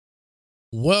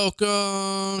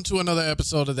Welcome to another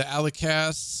episode of the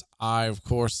Alicast. I, of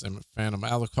course, am a fan of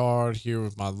Alucard here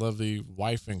with my lovely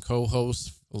wife and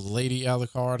co-host, Lady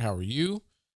Alucard. How are you?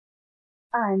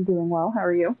 I'm doing well. How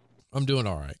are you? I'm doing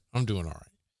all right.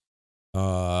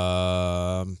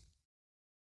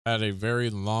 Had a very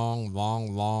long,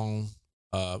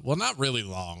 well, not really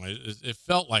long. It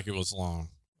felt like it was long.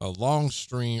 A long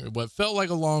stream. What felt like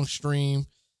a long stream,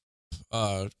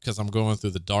 because I'm going through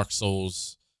the Dark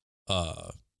Souls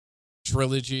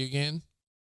trilogy again.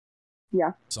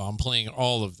 Yeah. So I'm playing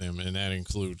all of them, and that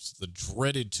includes the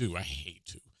dreaded 2. I hate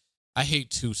 2. I hate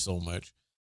 2 so much,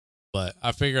 but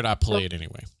I figured I'd play it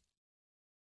anyway.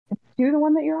 Is 2 the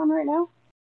one that you're on right now?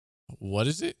 What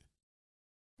is it?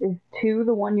 Is 2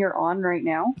 the one you're on right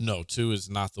now? No, 2 is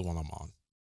not the one I'm on.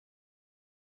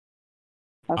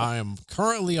 Okay. I am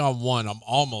currently on 1. I'm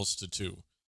almost to 2,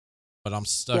 but I'm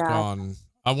stuck on.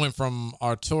 I went from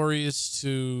Artorias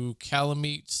to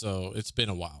Calamite, so it's been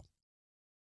a while.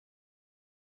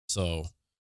 So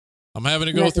I'm having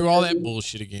to go through all that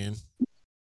bullshit again.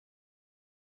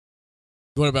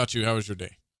 What about you? How was your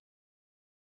day?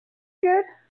 Good.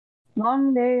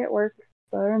 Long day at work.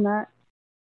 Other than that,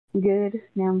 good.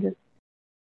 Now I'm just,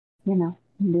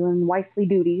 doing wifely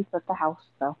duties at the house.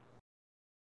 So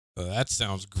That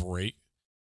sounds great.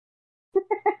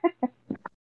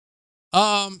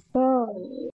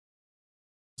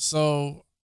 So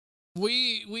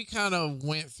we kind of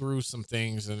went through some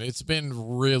things, and it's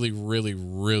been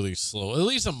really slow. At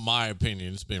least in my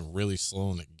opinion, it's been really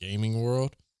slow in the gaming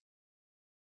world.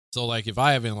 So like if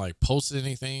I haven't like posted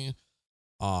anything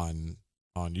on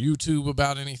YouTube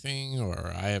about anything,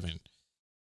 or I haven't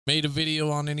made a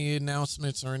video on any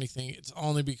announcements or anything, it's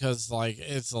only because like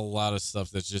it's a lot of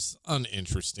stuff that's just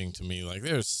uninteresting to me. Like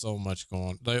there's so much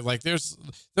going like there's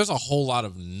a whole lot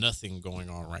of nothing going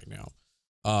on right now.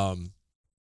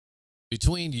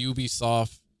 Between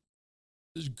Ubisoft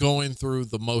going through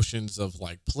the motions of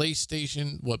like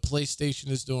PlayStation, what PlayStation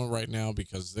is doing right now,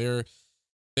 because their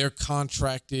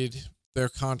contract is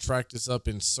up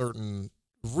in certain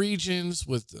regions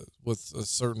with a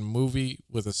certain movie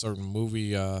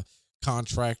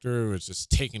contractor, which is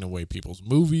taking away people's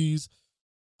movies.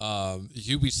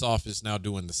 Ubisoft is now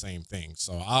doing the same thing,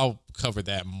 so I'll cover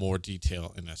that in more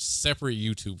detail in a separate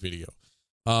YouTube video.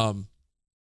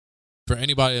 For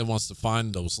anybody that wants to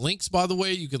find those links, by the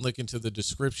way, you can look into the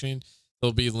description.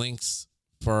 There'll be links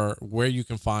for where you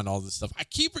can find all this stuff. I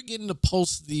keep forgetting to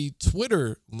post the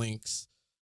Twitter links,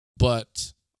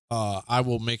 but I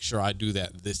will make sure I do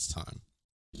that this time.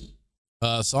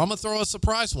 So I'm going to throw a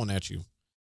surprise one at you.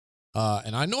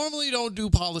 And I normally don't do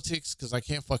politics because I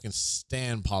can't fucking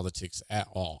stand politics at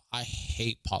all. I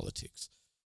hate politics.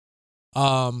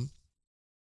 But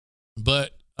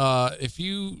if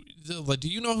you like, do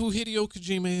you know who Hideo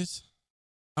Kojima is?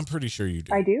 I'm pretty sure you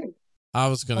do. I do. I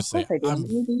was gonna say I'm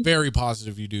very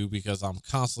positive you do, because I'm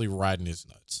constantly riding his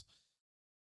nuts.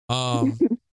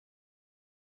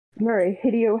 You're a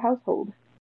Hideo household.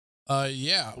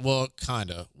 Yeah, well,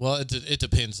 kinda. Well, it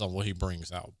depends on what he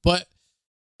brings out, but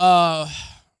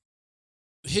Hideo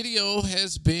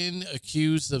has been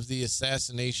accused of the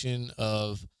assassination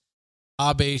of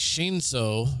Abe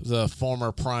Shinzo, the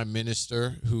former prime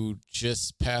minister who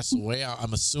just passed away.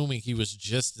 I'm assuming he was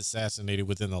just assassinated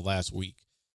within the last week.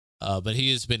 But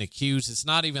he has been accused. It's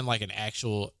not even like an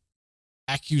actual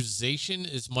accusation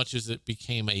as much as it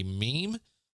became a meme,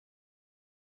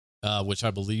 which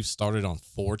I believe started on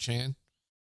 4chan,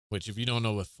 which if you don't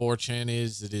know what 4chan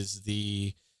is, it is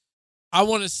the, I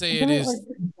want to say Isn't it it is. like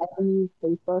Japanese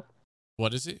Facebook?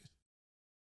 What is it?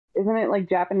 Isn't it like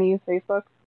Japanese Facebook?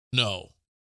 No.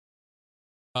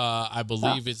 I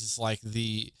believe it's like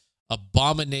the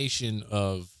abomination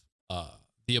of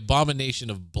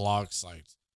blog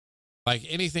sites. Like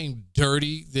anything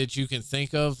dirty that you can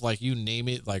think of, like you name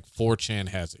it, like 4chan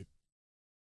has it.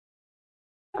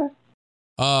 Okay.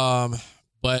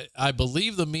 But I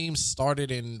believe the meme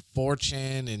started in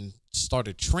 4chan and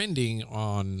started trending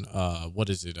on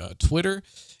Twitter,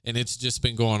 and it's just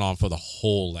been going on for the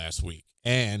whole last week.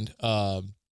 And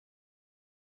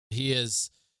he is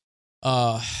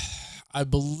I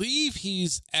believe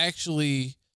he's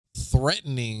actually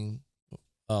threatening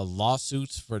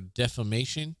lawsuits for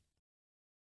defamation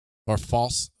or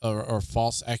false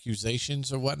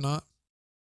accusations or whatnot.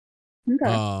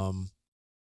 Okay.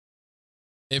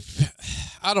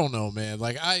 If I don't know, man,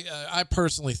 like I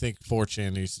personally think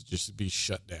 4chan needs to just be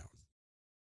shut down.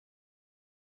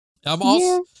 I'm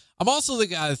also the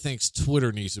guy that thinks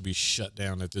Twitter needs to be shut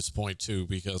down at this point too,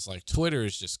 because like Twitter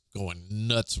is just going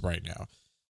nuts right now.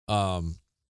 I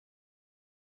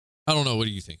don't know. What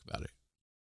do you think about it?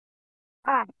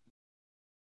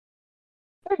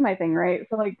 here's my thing, right?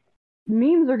 So, like,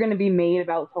 memes are going to be made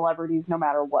about celebrities no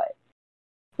matter what.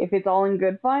 If it's all in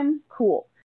good fun, cool.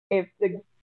 If the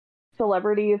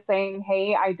celebrity is saying,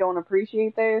 hey, I don't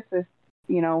appreciate this, it's,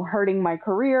 hurting my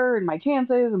career and my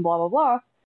chances and blah, blah, blah,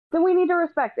 then we need to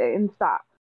respect it and stop.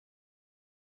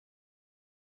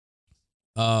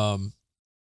 I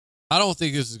don't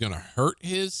think this is going to hurt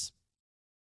his.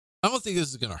 I don't think this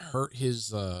is going to hurt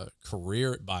his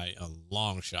career by a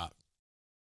long shot.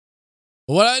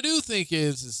 But what I do think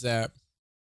is that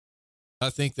I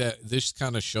think that this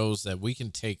kind of shows that we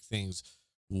can take things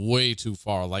way too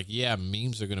far. Like, yeah,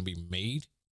 memes are going to be made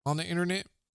on the internet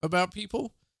about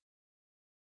people,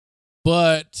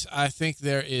 but I think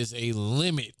there is a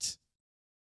limit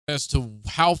as to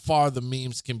how far the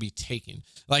memes can be taken.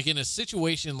 Like, in a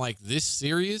situation like this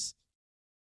serious,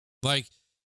 like,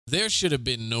 there should have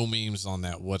been no memes on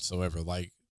that whatsoever.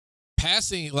 Like,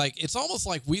 passing, like, it's almost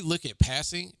like we look at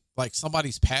passing, like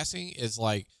somebody's passing is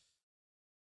like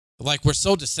we're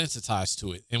so desensitized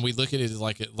to it, and we look at it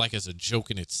like as a joke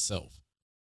in itself.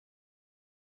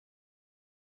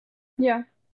 Yeah.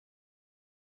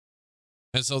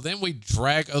 And so then we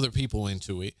drag other people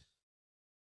into it.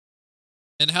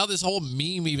 And how this whole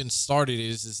meme even started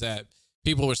is that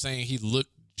people were saying he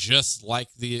looked just like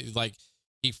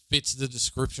he fits the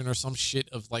description or some shit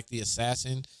of like the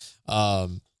assassin.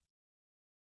 And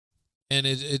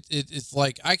it's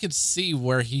like I could see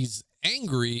where he's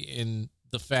angry in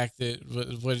the fact that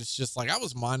but it's just like I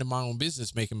was minding my own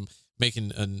business, making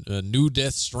a new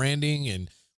Death Stranding and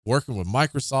working with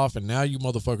Microsoft, and now you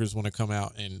motherfuckers want to come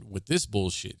out and with this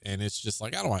bullshit, and it's just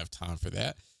like I don't have time for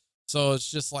that. So it's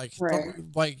just like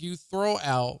like you throw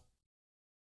out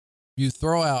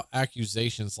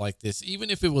accusations like this, even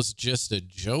if it was just a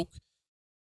joke.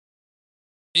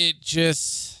 It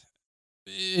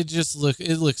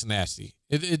looks nasty.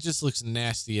 It just looks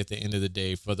nasty at the end of the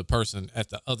day for the person at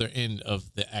the other end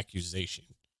of the accusation.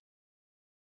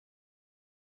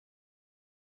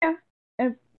 Yeah.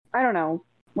 And I don't know.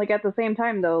 Like, at the same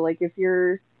time, though, like, if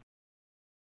you're,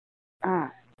 I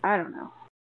don't know.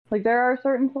 Like, there are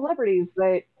certain celebrities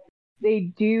that they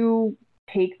do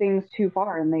take things too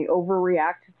far and they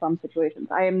overreact to some situations.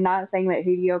 I am not saying that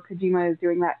Hideo Kojima is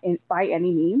doing that by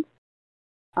any means.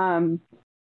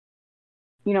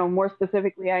 More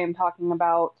specifically, I am talking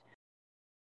about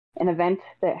an event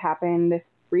that happened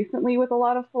recently with a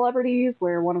lot of celebrities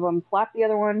where one of them slapped the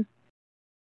other one.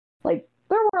 Like,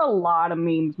 there were a lot of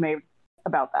memes made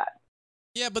about that.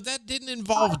 Yeah, but that didn't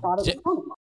involve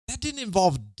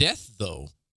death, though.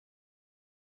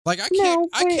 Like,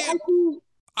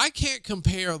 I can't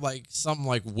compare like something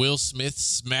like Will Smith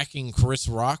smacking Chris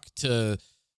Rock to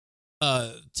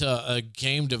a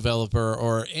game developer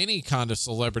or any kind of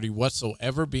celebrity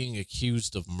whatsoever being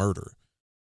accused of murder.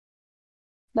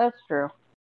 That's true.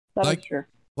 That is true.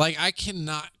 Like, I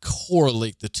cannot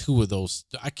correlate the two of those.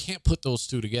 I can't put those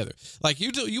two together. Like,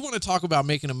 you want to talk about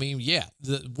making a meme? Yeah,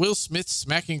 the Will Smith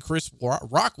smacking Chris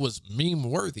Rock was meme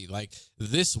worthy. Like,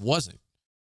 this wasn't.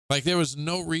 Like, there was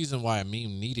no reason why a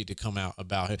meme needed to come out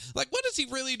about him. Like, what is he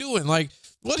really doing? Like,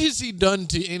 what has he done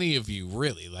to any of you,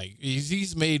 really? Like,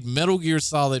 he's made Metal Gear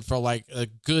Solid for, like, a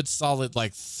good solid,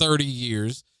 like, 30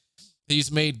 years.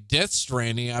 He's made Death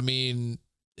Stranding. I mean,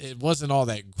 it wasn't all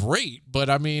that great, but,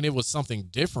 I mean, it was something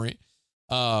different.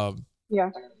 Yeah.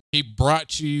 He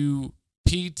brought you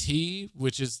PT,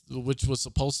 which was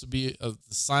supposed to be a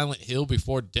Silent Hill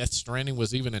before Death Stranding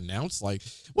was even announced. Like,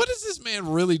 what has this man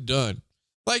really done?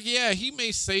 Like, yeah, he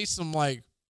may say some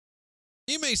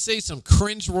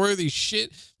cringe-worthy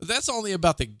shit, but that's only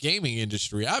about the gaming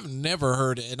industry. I've never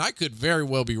heard, and I could very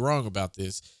well be wrong about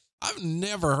this, I've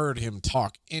never heard him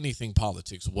talk anything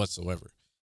politics whatsoever.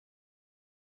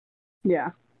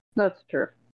 Yeah, that's true.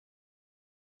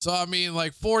 So, I mean,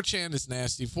 like, 4chan is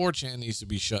nasty. 4chan needs to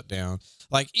be shut down.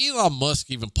 Like, Elon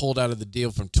Musk even pulled out of the deal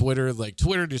from Twitter. Like,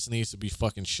 Twitter just needs to be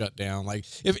fucking shut down. Like,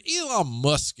 if Elon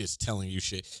Musk is telling you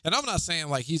shit, and I'm not saying,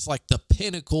 like, he's, like, the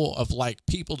pinnacle of, like,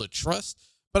 people to trust,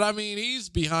 but, I mean, he's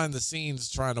behind the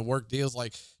scenes trying to work deals.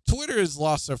 Like, Twitter has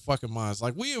lost their fucking minds.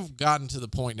 Like, we have gotten to the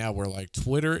point now where, like,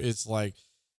 Twitter is, like,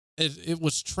 it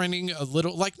was trending a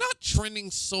little, like, not trending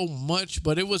so much,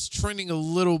 but it was trending a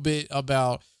little bit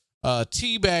about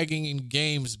teabagging in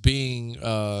games being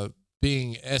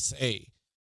SA,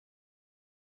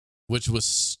 which was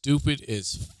stupid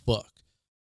as fuck.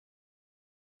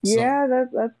 Yeah,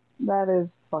 that is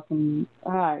fucking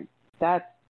that's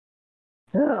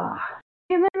ugh.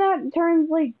 And then that turns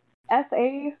like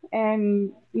SA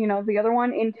and the other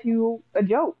one into a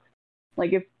joke.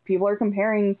 Like, if people are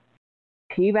comparing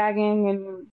teabagging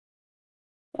and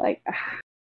like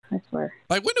I swear.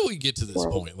 Like, when do we get to this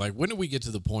point? Like, when do we get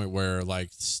to the point where, like,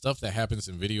 stuff that happens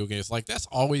in video games, like, that's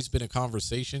always been a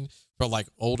conversation for, like,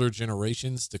 older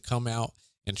generations to come out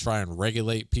and try and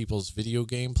regulate people's video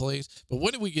game plays. But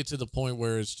when do we get to the point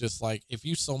where it's just like, if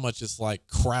you so much as like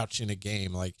crouch in a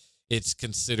game, like it's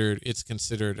considered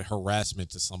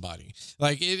harassment to somebody?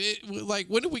 Like like,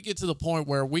 when do we get to the point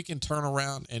where we can turn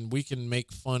around and we can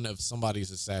make fun of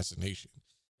somebody's assassination?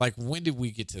 Like, when did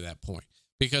we get to that point?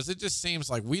 Because it just seems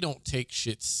like we don't take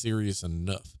shit serious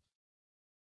enough.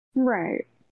 Right.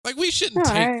 Like, we shouldn't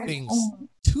take things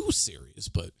too serious,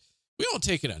 but we don't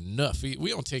take it enough. We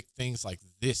don't take things like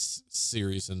this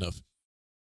serious enough,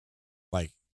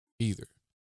 like, either.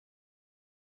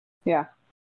 Yeah.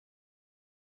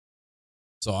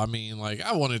 So, I mean, like,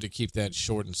 I wanted to keep that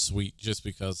short and sweet just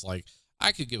because, like,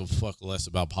 I could give a fuck less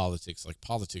about politics. Like,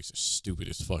 politics are stupid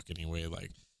as fuck anyway.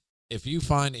 Like, if you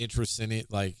find interest in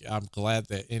it, like, I'm glad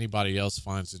that anybody else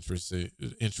finds interest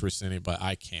in it, but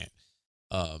I can't.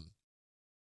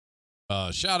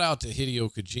 Shout out to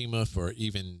Hideo Kojima for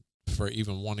even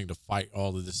wanting to fight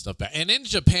all of this stuff back. And in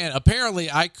Japan,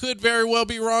 apparently, I could very well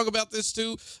be wrong about this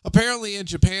too. Apparently in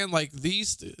Japan, like,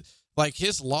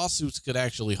 his lawsuits could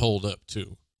actually hold up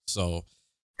too. So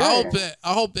I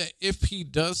hope that if he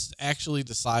does actually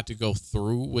decide to go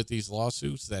through with these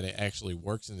lawsuits, that it actually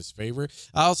works in his favor.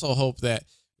 I also hope that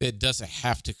it doesn't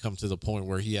have to come to the point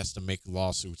where he has to make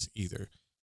lawsuits either.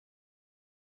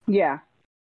 Yeah.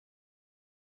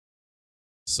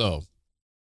 So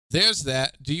there's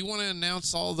that. Do you want to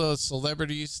announce all the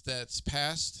celebrities that's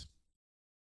passed?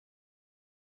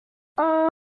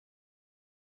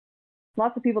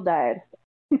 Lots of people died.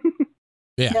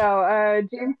 Yeah. No,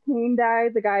 James Cain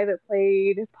died. The guy that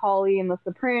played Paulie in The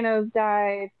Sopranos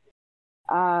died.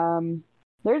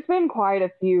 There's been quite a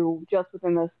few just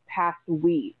within this past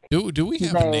week. Do we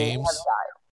have names?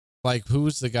 Like,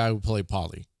 who's the guy who played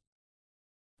Paulie?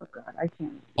 Oh God, I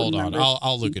can't. Hold on,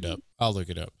 I'll look it up.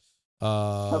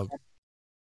 Okay.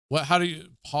 What? How do you,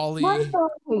 Paulie? My phone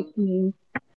hates me.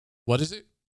 What is it?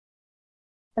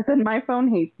 I said my phone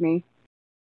hates me.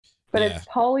 But yeah. It's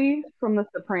Paulie from The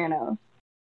Sopranos.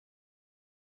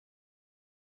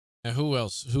 And who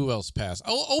else passed?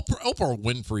 Oh, Oprah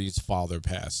Winfrey's father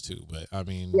passed too. But I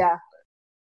mean, yeah,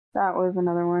 that was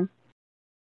another one.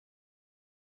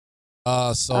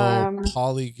 So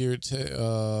Paulie Geertz,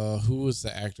 who was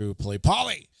the actor who played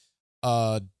Paulie?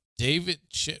 Tony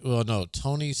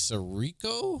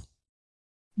Sirico.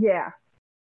 Yeah,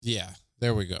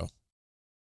 there we go.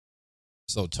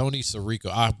 So Tony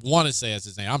Sirico, I want to say that's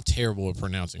his name. I'm terrible at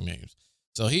pronouncing names.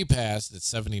 So he passed at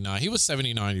 79. He was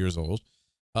 79 years old.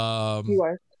 He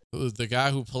was. The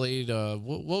guy who played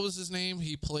what was his name?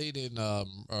 He played in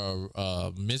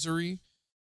Misery.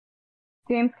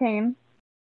 James Cain.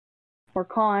 Or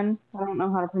Con. I don't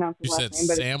know how to pronounce his last name,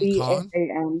 but Sam it's Con?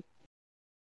 C-A-N.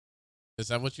 Is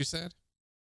that what you said?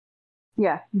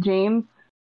 Yeah, James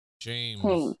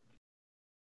Cain.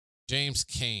 James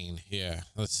Cain. Yeah,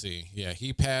 let's see. Yeah,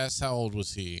 he passed. How old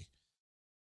was he?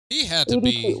 He had to 82.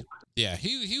 be. Yeah,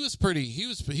 he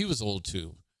was old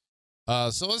too.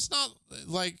 So it's not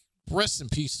like rest in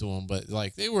peace to him, but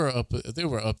like they were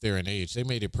up there in age. They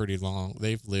made it pretty long.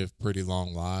 They've lived pretty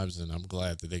long lives, and I'm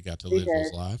glad that they got to live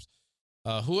those lives.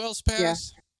 Who else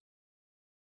passed?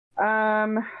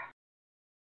 Yeah.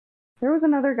 There was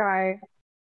another guy.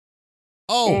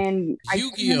 Oh, and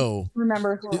Yu-Gi-Oh! I can't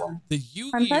remember who. The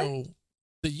Yu-Gi-Oh!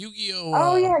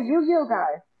 Oh yeah, Yu-Gi-Oh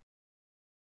guy.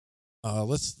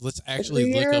 Let's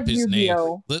actually look up his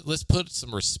name. Let's put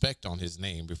some respect on his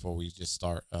name before we just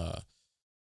start.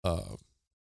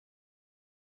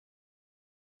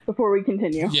 Before we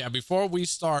continue. Yeah, before we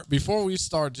start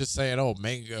just saying, oh,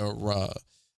 manga,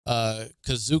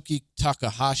 Kazuki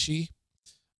Takahashi.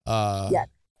 Yeah,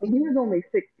 he was only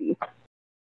 60.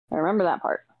 I remember that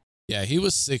part. Yeah, he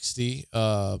was 60.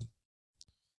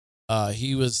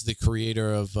 He was the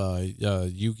creator of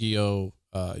Yu-Gi-Oh!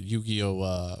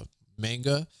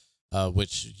 Manga,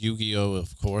 which Yu-Gi-Oh!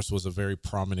 Of course was a very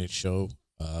prominent show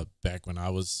back when I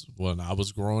was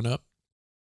growing up.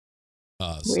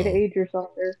 Way to age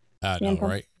yourself there. I know,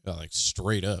 right? Like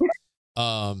straight up.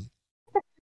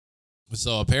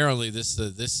 So apparently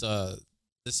this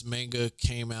manga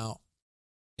came out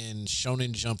in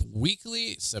Shonen Jump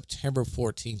Weekly, September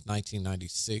 14th,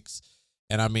 1996.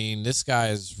 And I mean, this guy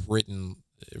has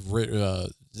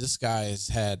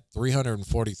had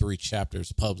 343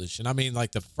 chapters published. And I mean,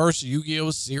 like the first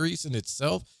Yu-Gi-Oh! Series in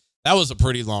itself, that was a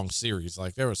pretty long series.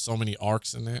 Like there were so many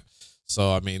arcs in there.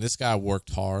 So, I mean, this guy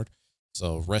worked hard.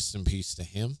 So rest in peace to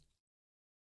him.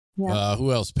 Yeah.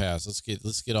 Who else passed?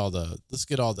 Let's get all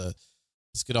the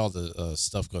Let's get all the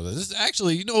stuff going. This is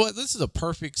actually, you know what? This is a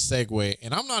perfect segue,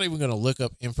 and I'm not even going to look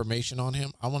up information on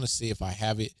him. I want to see if I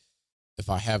have it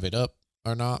up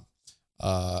or not.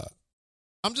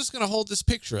 I'm just going to hold this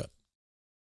picture up.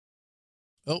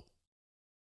 Oh,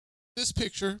 this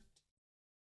picture.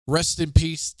 Rest in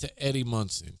peace to Eddy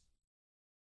Munson.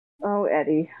 Oh,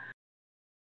 Eddy.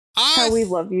 How we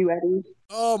love you, Eddy.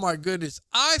 Oh, my goodness.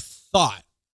 I thought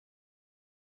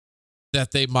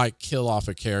that they might kill off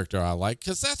a character I like,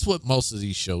 because that's what most of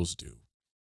these shows do.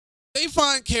 They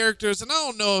find characters, and I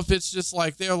don't know if it's just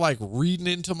like they're like reading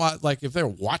into my, like if they're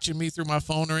watching me through my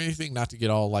phone or anything, not to get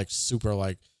all like super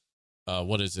like,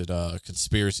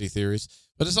 conspiracy theories,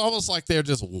 but it's almost like they're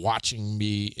just watching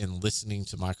me and listening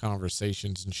to my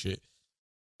conversations and shit.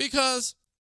 Because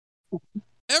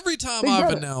every time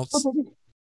I've announced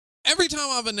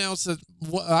that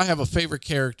I have a favorite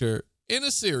character in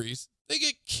a series, they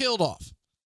get killed off.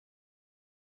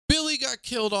 Billy got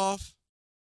killed off.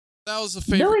 That was a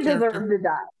favorite character. Billy deserved to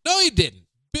die. No, he didn't.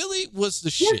 Billy was the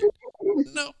shit.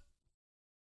 No,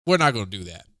 we're not going to do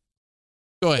that.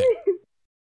 Go ahead.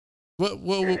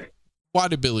 Why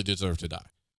did Billy deserve to die?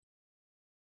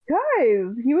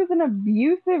 Guys, he was an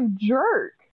abusive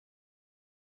jerk.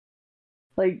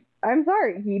 Like, I'm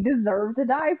sorry, he deserved to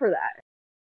die for that.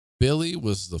 Billy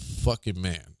was the fucking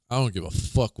man. I don't give a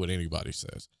fuck what anybody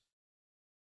says.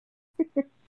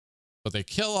 But they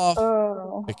killed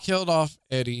off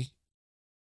Eddy,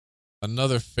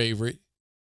 another favorite.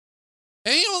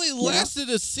 And he only lasted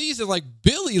a season. Like,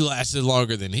 Billy lasted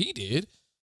longer than he did.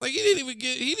 Like,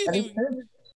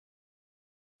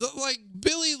 like,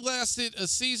 Billy lasted a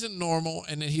season normal,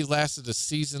 and then he lasted a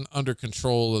season under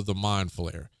control of the Mind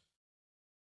Flayer.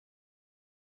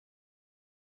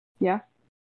 Yeah.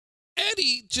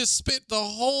 Eddy just spent the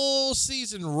whole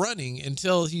season running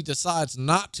until he decides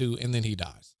not to, and then he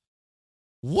dies.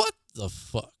 What the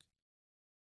fuck?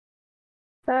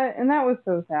 And that was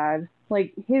so sad.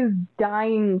 Like, his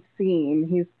dying scene,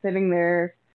 he's sitting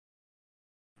there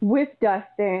with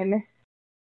Dustin,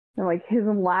 and like his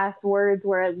last words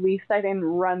were, "At least I didn't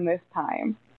run this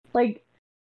time." Like,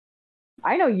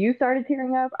 I know you started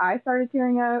tearing up. I started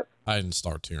tearing up. I didn't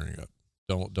start tearing up.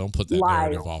 Don't put that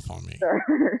narrative off on me.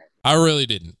 Sure. I really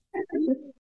didn't.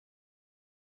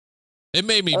 It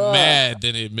made me mad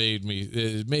than it made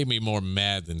me more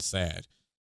mad than sad.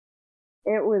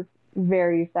 It was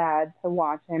very sad to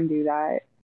watch him do that.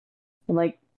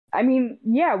 Like, I mean,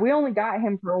 yeah, we only got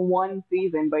him for one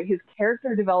season, but his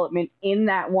character development in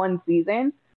that one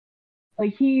season,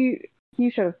 like, he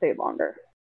should have stayed longer.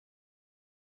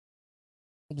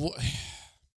 What?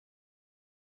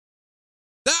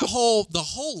 The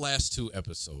whole last two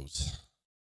episodes.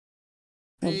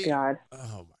 God.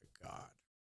 Oh my God.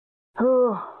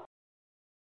 Oh.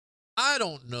 I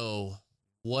don't know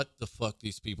what the fuck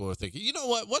these people are thinking. You know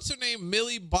what? What's her name?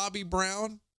 Millie Bobby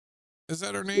Brown? Is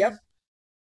that her name? Yep.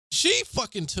 She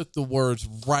fucking took the words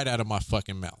right out of my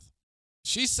fucking mouth.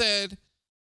 She said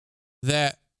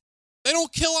that they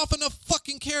don't kill off enough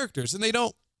fucking characters, and they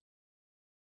don't.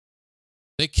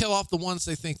 They kill off the ones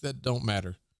they think that don't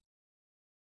matter.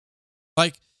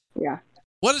 Like, yeah.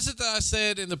 What is it that I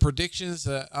said in the predictions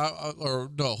that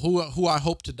who I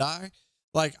hope to die?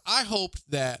 Like, I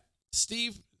hoped that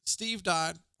Steve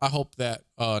died. I hope that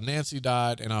Nancy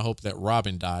died, and I hope that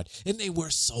Robin died. And they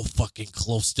were so fucking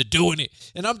close to doing it.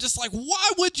 And I'm just like, why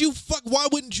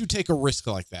wouldn't you take a risk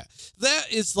like that?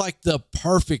 That is like the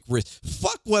perfect risk.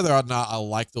 Fuck whether or not I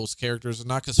like those characters or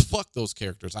not, because fuck those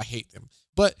characters. I hate them.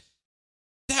 But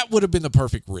that would have been the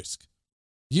perfect risk.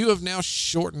 You have now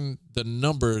shortened the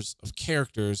numbers of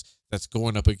characters that's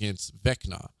going up against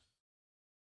Vecna.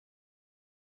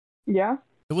 Yeah.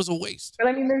 It was a waste. But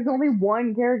I mean, there's only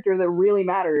one character that really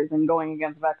matters in going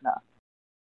against Vecna.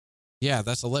 Yeah,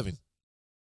 that's 11.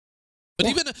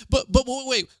 But but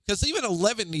wait, because even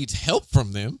 11 needs help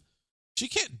from them. She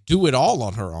can't do it all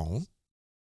on her own.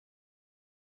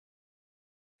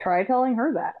 Try telling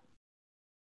her that.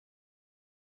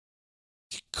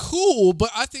 Cool, but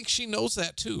I think she knows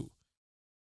that too.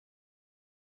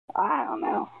 I don't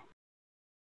know.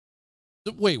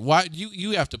 Wait, why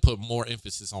you have to put more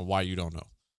emphasis on why you don't know?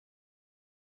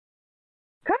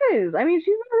 Because, I mean,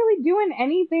 she's not really doing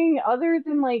anything other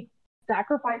than, like,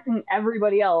 sacrificing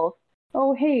everybody else.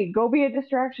 Oh, hey, go be a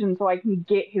distraction so I can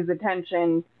get his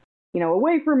attention,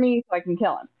 away from me so I can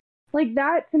kill him. Like,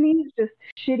 that to me is just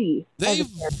shitty as a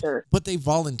character. But they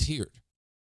volunteered.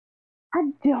 I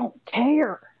don't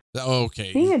care.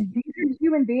 Okay. Being a decent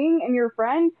human being and your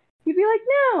friend, you'd be like,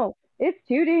 no, it's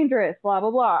too dangerous, blah,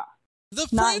 blah, blah. The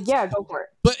Not friends, yeah, go for it.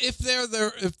 but if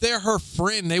they're her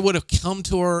friend, they would have come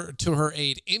to her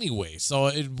aid anyway. So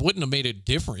it wouldn't have made a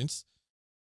difference.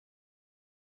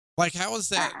 Like, how is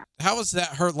that? How is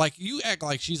that her? Like, you act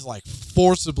like she's like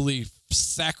forcibly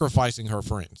sacrificing her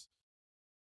friends.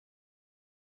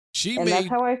 That's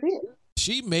how I see it.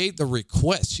 She made the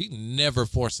request. She never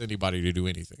forced anybody to do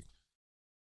anything.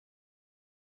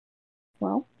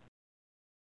 Well,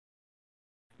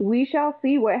 we shall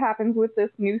see what happens with this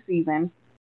new season.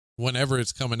 Whenever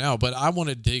it's coming out. But I want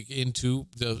to dig into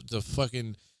the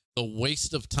fucking the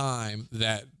waste of time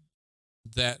that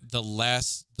the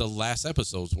last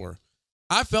episodes were.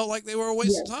 I felt like they were a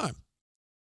waste of time.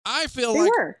 I feel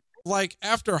like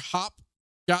after Hop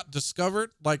got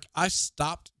discovered, like I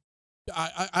stopped.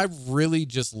 I really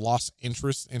just lost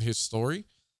interest in his story.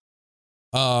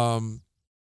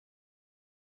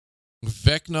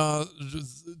 Vecna,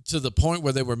 to the point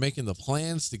where they were making the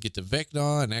plans to get to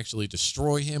Vecna and actually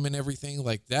destroy him and everything.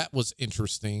 Like, that was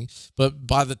interesting. But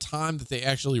by the time that they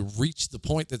actually reached the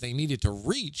point that they needed to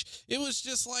reach, it was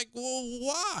just like, well,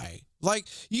 why? Like,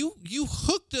 you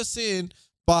hooked us in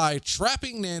by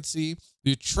trapping Nancy.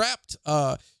 You trapped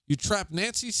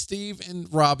Nancy, Steve,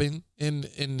 and Robin in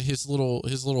his little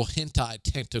hentai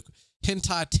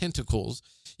tentacles.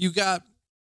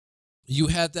 You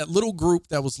had that little group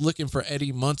that was looking for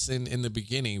Eddy Munson in the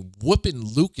beginning, whooping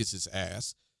Lucas's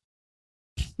ass.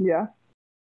 Yeah.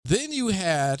 Then you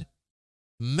had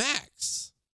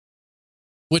Max,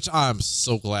 which I'm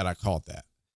so glad I called that.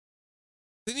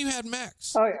 Then you had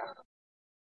Max. Oh, yeah.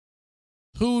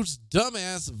 Whose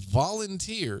dumbass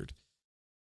volunteered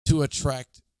to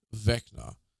attract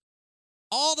Vecna.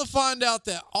 All to find out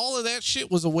that all of that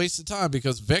shit was a waste of time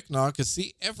because Vecna could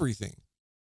see everything.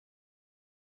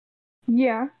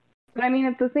 Yeah. But I mean,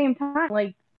 at the same time,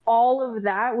 like, all of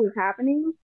that was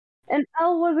happening, and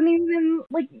Elle wasn't even,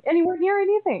 like, anywhere near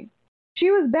anything. She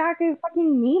was back at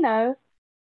fucking Nina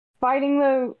fighting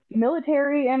the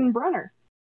military and Brunner.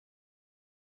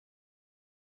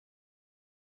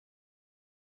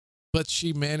 But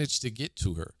she managed to get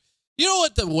to her. You know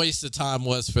what the waste of time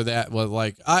was for that? Was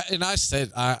like,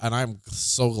 I'm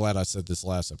so glad I said this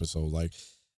last episode. Like,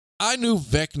 I knew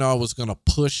Vecna was going to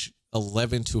push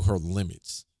 11 to her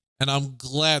limits. And I'm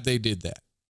glad they did that.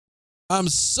 I'm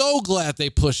so glad they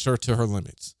pushed her to her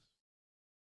limits.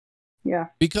 Yeah.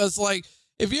 Because, like,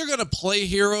 if you're going to play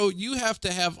hero, you have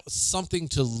to have something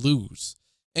to lose.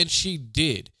 And she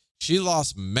did. She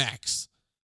lost Max.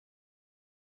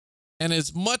 And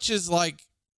as much as, like,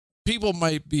 people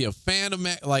might be a fan of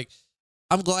Max, like,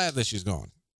 I'm glad that she's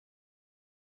gone.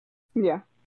 Yeah.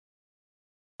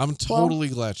 I'm totally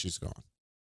glad she's gone.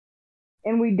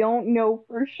 And we don't know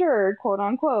for sure, quote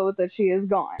unquote, that she is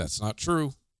gone. That's not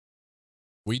true.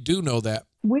 We do know that.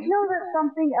 We know that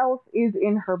something else is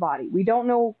in her body. We don't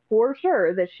know for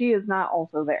sure that she is not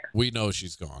also there. We know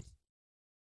she's gone.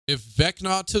 If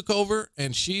Vecna took over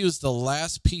and she was the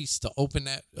last piece to open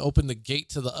the gate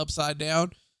to the upside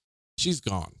down, she's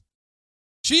gone.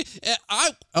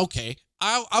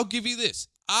 I'll give you this.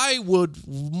 I would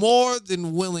more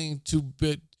than willing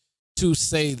to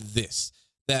say this,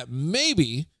 that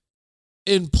maybe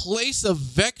in place of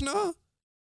Vecna,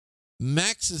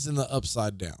 Max is in the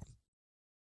upside down.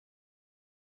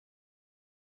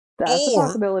 That's a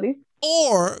possibility.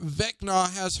 Or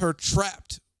Vecna has her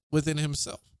trapped within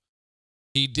himself.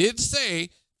 He did say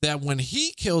that when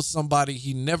he kills somebody,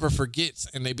 he never forgets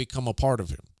and they become a part of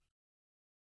him.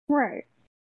 Right.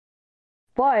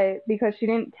 But because she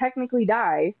didn't technically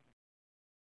die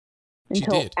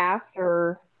until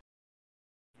after,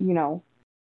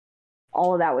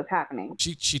 all of that was happening.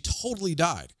 She totally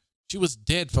died. She was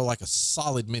dead for like a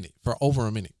solid minute, for over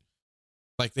a minute.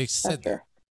 Like they said that.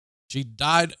 She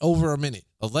died over a minute.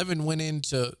 11 went in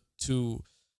to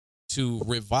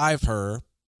revive her.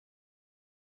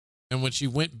 And when she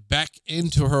went back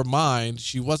into her mind,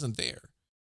 she wasn't there.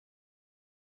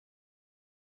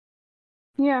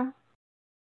 Yeah.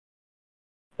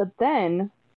 But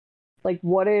then, like,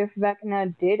 what if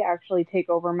Vecna did actually take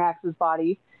over Max's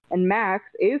body, and Max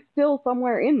is still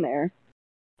somewhere in there,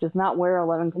 just not where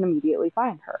 11 can immediately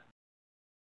find her?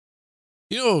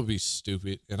 You know what would be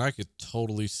stupid? And I could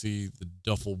totally see the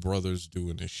Duffel Brothers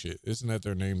doing this shit. Isn't that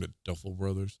their name, the Duffel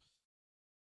Brothers?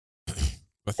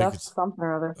 I think it's something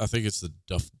or other. I think it's the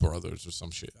Duff Brothers or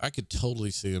some shit. I could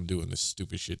totally see them doing this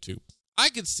stupid shit too. I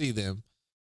could see them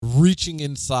reaching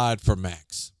inside for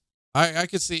Max. I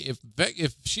could see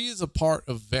if she is a part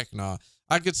of Vecna,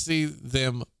 I could see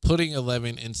them putting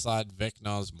 11 inside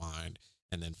Vecna's mind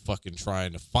and then fucking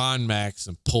trying to find Max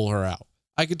and pull her out.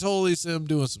 I could totally see them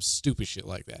doing some stupid shit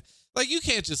like that. Like, you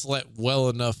can't just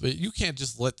you can't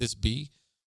just let this be.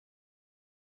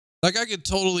 Like, I could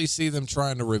totally see them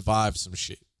trying to revive some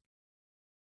shit.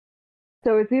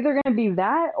 So it's either going to be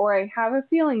that, or I have a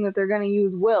feeling that they're going to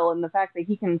use Will and the fact that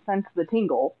he can sense the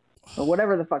tingle, or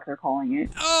whatever the fuck they're calling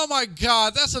it. Oh my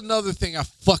God, that's another thing I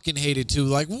fucking hated too.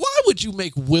 Like, why would you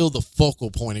make Will the focal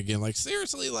point again? Like,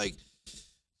 seriously, like,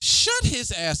 shut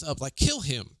his ass up. Like, kill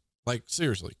him. Like,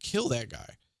 seriously, kill that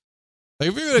guy. Like,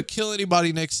 if you're going to kill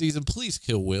anybody next season, please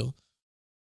kill Will.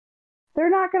 They're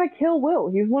not going to kill Will.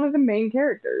 He's one of the main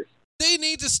characters. They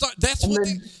need to start. That's and what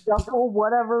the Duffel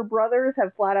whatever brothers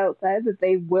have flat out said that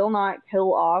they will not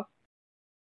kill off,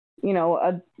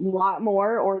 a lot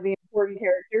more or the important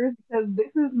characters because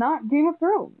this is not Game of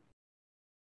Thrones.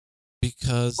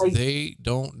 Because they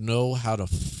don't know how to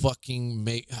fucking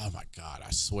make. Oh my God, I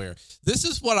swear. This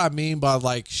is what I mean by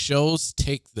like shows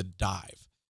take the dive.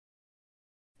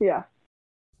 Yeah.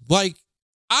 Like,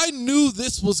 I knew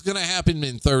this was going to happen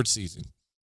in third season.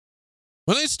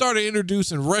 When they started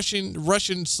introducing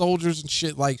Russian soldiers and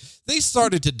shit, like, they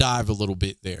started to dive a little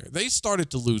bit there. They started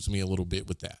to lose me a little bit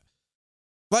with that.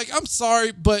 Like, I'm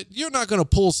sorry, but you're not going to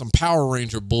pull some Power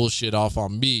Ranger bullshit off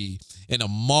on me in a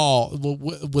mall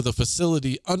with a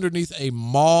facility underneath a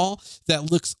mall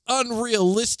that looks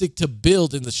unrealistic to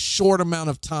build in the short amount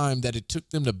of time that it took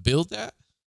them to build that.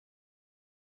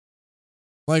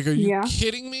 Like, are you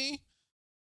kidding me?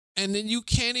 And then you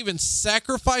can't even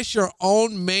sacrifice your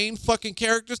own main fucking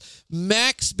characters.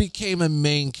 Max became a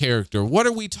main character. What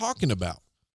are we talking about?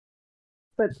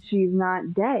 But she's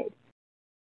not dead.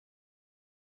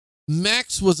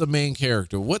 Max was a main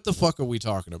character. What the fuck are we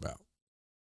talking about?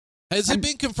 Has it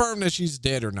been confirmed that she's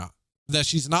dead or not? That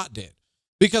she's not dead?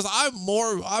 Because I'm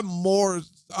more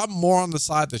on the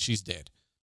side that she's dead.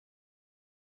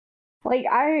 Like,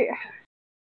 I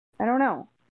don't know.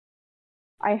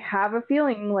 I have a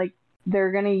feeling like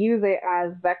they're going to use it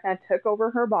as Vecna took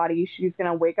over her body. She's going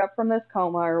to wake up from this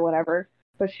coma or whatever,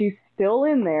 but she's still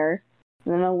in there.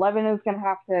 And then 11 is going to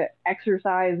have to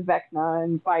exorcise Vecna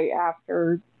and fight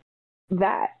after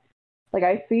that. Like,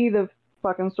 I see the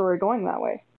fucking story going that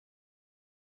way.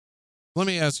 Let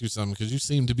me ask you something, because you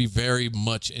seem to be very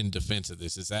much in defense of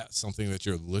this. Is that something that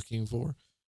you're looking for?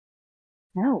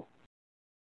 No.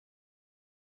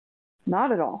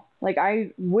 Not at all. Like,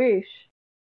 I wish...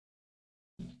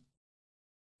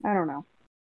 I don't know.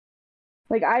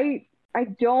 Like, I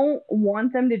don't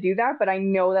want them to do that, but I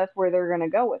know that's where they're going to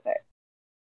go with it.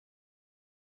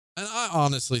 And I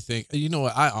honestly think, you know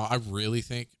what? I really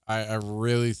think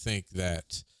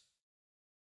that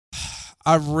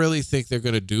I really think they're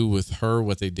going to do with her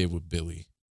what they did with Billy.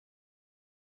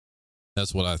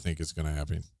 That's what I think is going to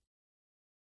happen.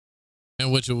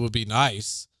 And which it would be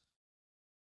nice.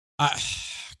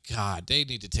 God, they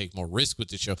need to take more risk with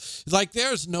the show. Like,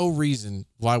 there's no reason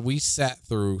why we sat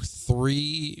through 4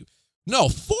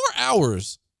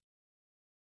 hours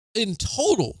in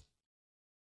total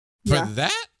for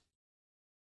that.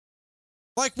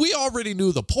 Like, we already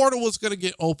knew the portal was going to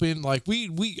get open. Like,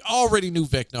 we already knew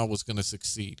Vecna was going to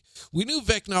succeed. We knew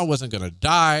Vecna wasn't going to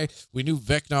die. We knew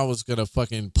Vecna was going to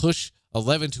fucking push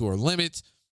 11 to her limits.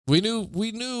 We knew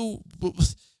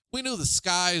the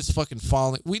sky is fucking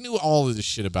falling. We knew all of this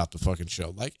shit about the fucking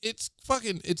show. Like, it's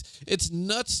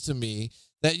nuts to me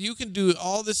that you can do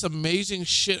all this amazing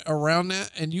shit around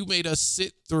that, and you made us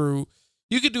sit through.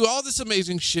 You could do all this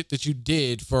amazing shit that you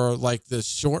did for like the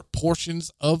short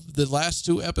portions of the last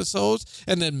 2 episodes,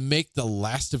 and then make the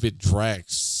last of it drag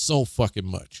so fucking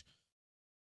much.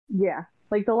 Yeah,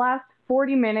 like the last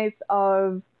 40 minutes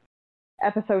of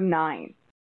episode 9.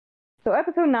 So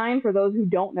episode 9, for those who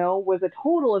don't know, was a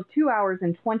total of 2 hours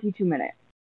and 22 minutes.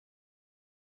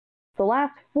 The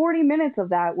last 40 minutes of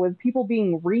that was people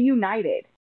being reunited,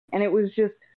 and it was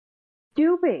just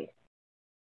stupid.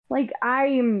 Like,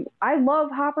 I love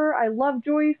Hopper, I love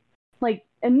Joyce. Like,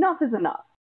 enough is enough.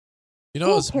 You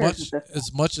know, as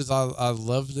much as I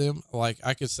love them, like,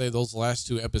 I could say those last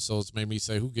 2 episodes made me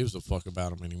say, who gives a fuck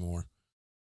about them anymore?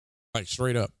 Like,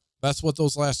 straight up. That's what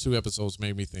those last 2 episodes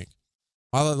made me think.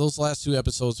 Those last 2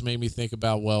 episodes made me think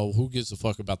about, well, who gives a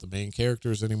fuck about the main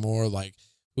characters anymore? Like,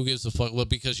 who gives a fuck? Well,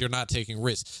 because you're not taking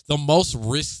risks. The most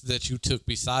risks that you took,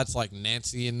 besides like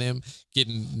Nancy and them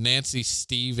Nancy,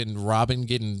 Steve, and Robin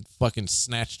getting fucking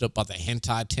snatched up by the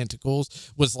hentai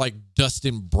tentacles, was like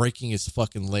Dustin breaking his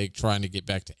fucking leg trying to get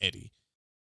back to Eddy.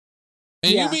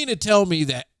 And you mean to tell me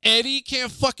that Eddy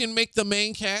can't fucking make the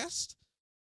main cast?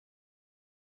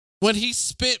 When he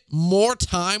spent more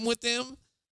time with them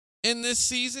in this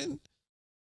season?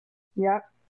 Yep.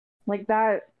 Like,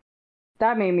 that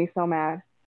made me so mad.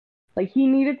 Like, he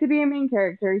needed to be a main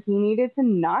character. He needed to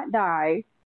not die.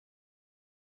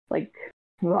 Like,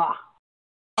 ugh.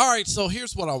 All right, so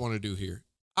here's what I want to do here.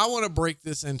 I want to break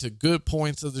this into good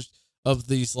points of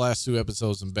these last 2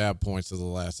 episodes and bad points of the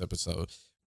last episode.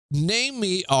 Name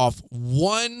me off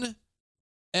one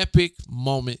epic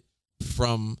moment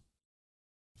from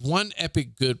one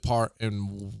epic good part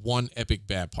and one epic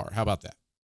bad part. How about that?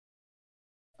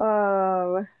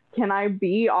 Can I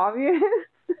be obvious?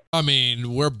 I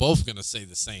mean, we're both going to say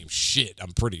the same shit,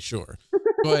 I'm pretty sure.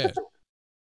 Go ahead.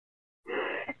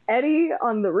 Eddy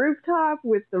on the rooftop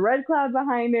with the red cloud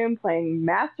behind him playing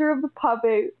Master of the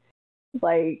Puppet.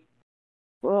 Like,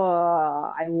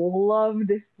 I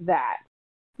loved that.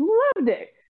 Loved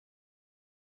it.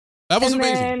 That was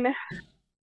amazing. Then,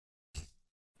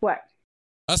 what?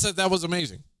 I said that was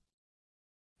amazing.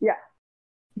 Yeah.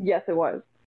 Yes, it was.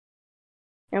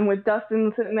 And with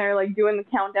Dustin sitting there, like, doing the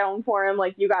countdown for him,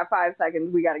 like, you got 5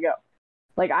 seconds, we gotta go.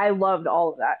 Like, I loved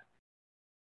all of that.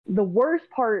 The worst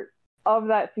part of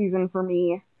that season for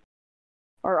me,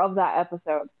 or of that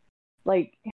episode,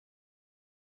 like,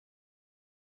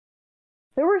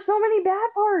 there were so many bad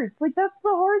parts. Like, that's the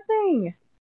hard thing.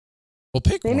 Well,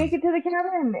 pick one. They make it to the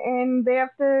cabin, and they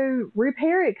have to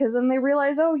repair it, because then they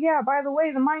realize, oh, yeah, by the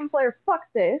way, the Mind Flayer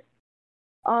fucked this.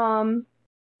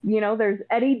 You know, there's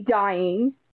Eddy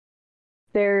dying.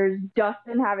 There's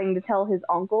Dustin having to tell his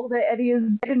uncle that Eddy is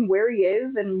dead and where he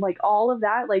is, and, like, all of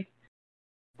that. Like,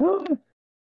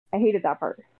 I hated that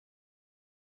part.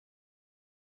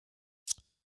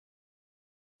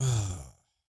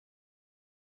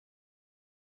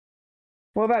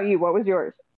 What about you? What was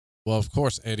yours? Well, of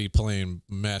course, Eddy playing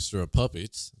Master of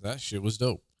Puppets. That shit was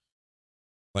dope.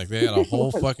 Like, they had a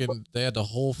whole fucking, they had a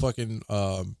whole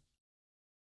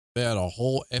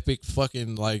epic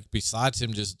fucking, like, besides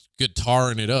him just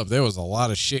guitaring it up, there was a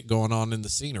lot of shit going on in the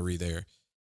scenery there.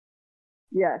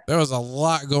 Yeah. There was a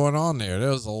lot going on there. There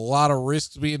was a lot of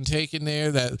risks being taken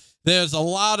there. That there's a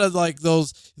lot of, like,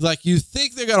 those, like, you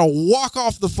think they're gonna walk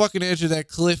off the fucking edge of that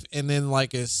cliff, and then,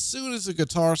 like, as soon as the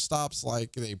guitar stops,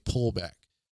 like, they pull back.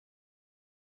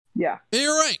 Yeah. And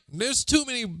you're right. There's too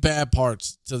many bad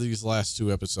parts to these last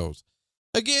 2 episodes.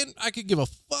 Again, I could give a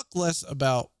fuck less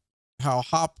about how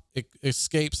Hop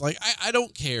escapes. Like, I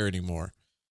don't care anymore.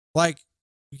 Like,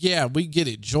 yeah, we get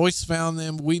it. Joyce found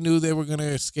them. We knew they were going to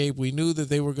escape. We knew that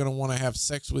they were going to want to have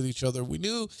sex with each other. We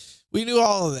knew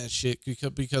all of that shit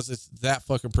because it's that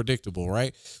fucking predictable,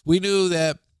 right? We knew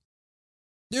that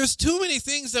there's too many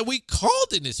things that we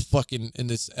called in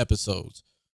this episodes.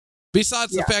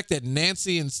 Besides the fact that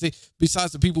Nancy and Steve,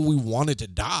 besides the people we wanted to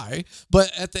die,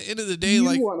 but at the end of the day, you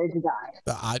like, wanted to die.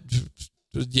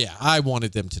 I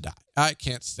wanted them to die. I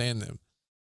can't stand them.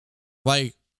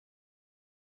 Like,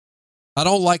 I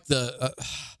don't like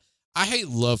I hate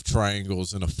love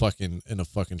triangles in a fucking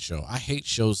show. I hate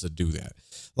shows that do that.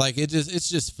 Like, it's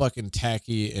just fucking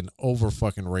tacky and over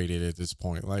fucking rated at this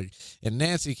point. Like, and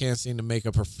Nancy can't seem to make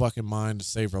up her fucking mind to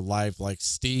save her life. Like,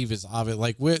 Steve is obvious.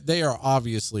 Like, they are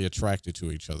obviously attracted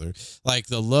to each other. Like,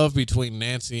 the love between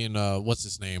Nancy and what's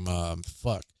his name?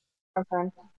 Okay.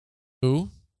 Who?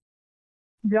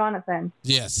 Jonathan.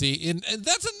 Yeah, see, and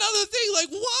that's another thing. Like,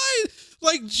 why?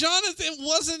 Like, Jonathan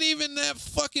wasn't even that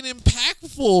fucking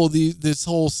impactful this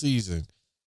whole season.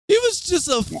 He was just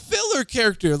a filler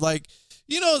character. Like,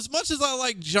 you know, as much as I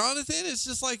like Jonathan, it's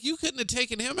just like, you couldn't have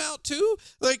taken him out too.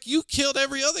 Like, you killed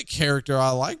every other character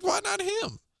I liked. Why not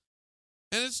him?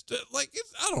 And it's like,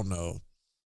 I don't know.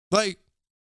 Like,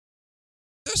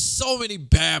 there's so many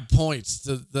bad points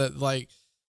that like,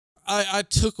 I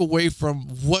took away from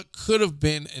what could have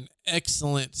been an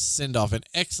excellent send-off, an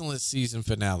excellent season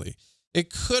finale.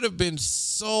 It could have been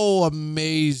so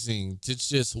amazing to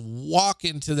just walk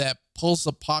into that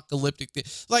post-apocalyptic thing.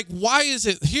 Like, why is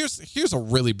it? Here's a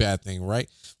really bad thing, right?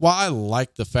 While I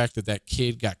like the fact that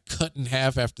kid got cut in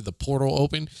half after the portal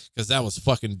opened, because that was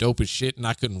fucking dope as shit, and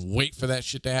I couldn't wait for that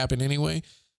shit to happen anyway.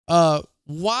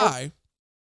 Why?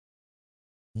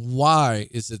 Why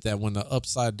is it that when the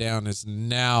Upside Down is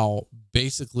now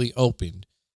basically opened,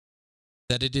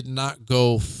 that it did not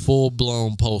go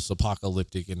full-blown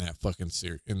post-apocalyptic in that fucking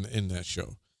series, in that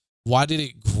show? Why did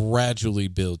it gradually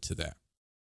build to that?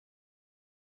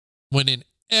 When in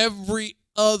every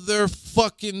other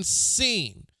fucking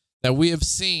scene that we have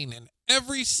seen in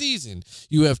every season,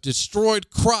 you have destroyed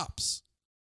crops.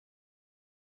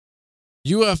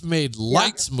 You have made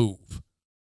lights move.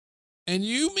 And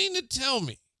you mean to tell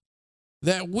me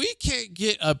that we can't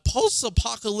get a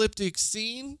post-apocalyptic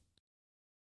scene?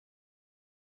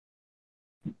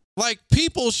 Like,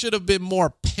 people should have been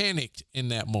more panicked in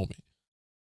that moment.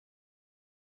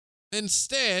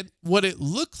 Instead, what it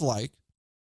looked like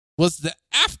was the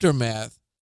aftermath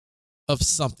of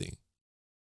something.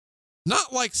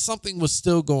 Not like something was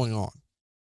still going on.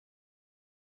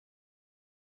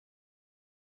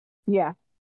 Yeah.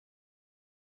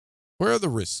 Where are the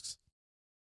risks?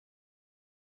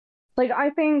 Like, I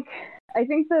think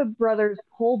the brothers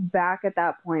pulled back at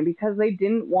that point because they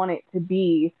didn't want it to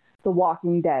be The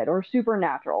Walking Dead or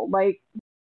Supernatural. Like,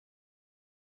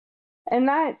 and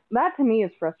that to me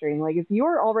is frustrating. Like, if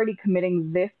you're already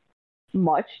committing this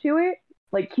much to it,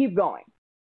 like, keep going.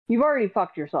 You've already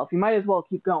fucked yourself. You might as well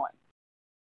keep going.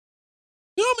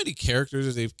 You know how many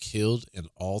characters they've killed in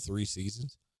all 3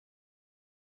 seasons?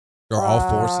 Or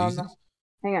all 4 seasons?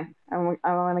 Hang on.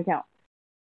 I want to count.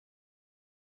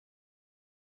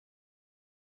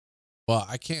 Well,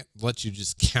 I can't let you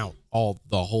just count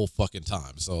the whole fucking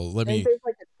time. So let me. There's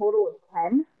like a total of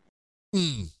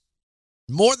 10.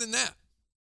 More than that.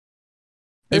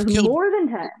 There's more than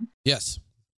 10. Yes,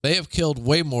 they have killed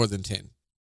way more than 10.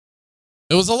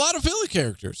 It was a lot of filler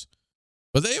characters,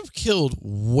 but they have killed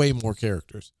way more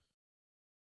characters.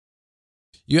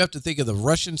 You have to think of the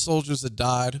Russian soldiers that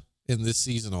died in this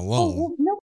season alone. Oh, well,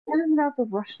 nobody cares about the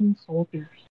Russian soldiers.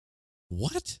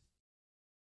 What?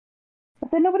 I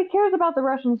said nobody cares about the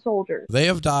Russian soldiers. They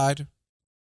have died.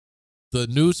 The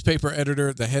newspaper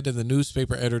editor, the head of the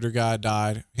newspaper editor guy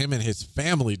died. Him and his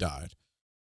family died.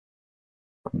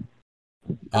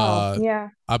 Yeah.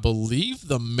 I believe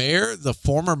the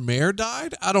former mayor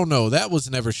died. I don't know. That was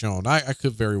never shown. I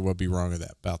could very well be wrong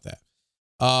about that.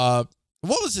 What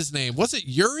was his name? Was it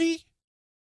Yuri?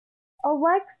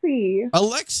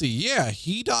 Alexei, yeah,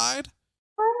 he died.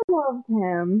 I loved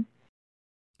him.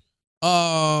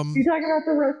 You talking about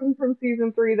the Russian from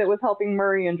season 3 that was helping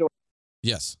Murray and George?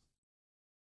 Yes.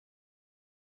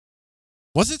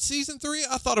 Was it season 3?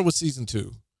 I thought it was season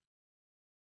 2.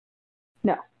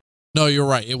 No, you're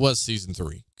right. It was season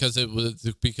 3 because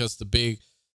the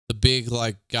big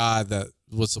like guy that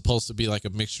was supposed to be like a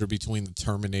mixture between the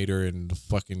Terminator and the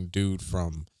fucking dude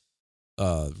from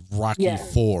Rocky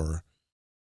 4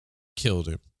 killed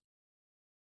him.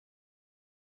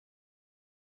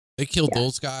 They killed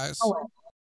those guys. Oh,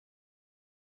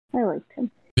 I liked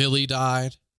him. Billy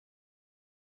died.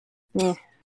 Yeah.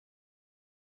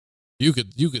 You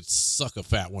could suck a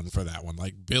fat one for that one.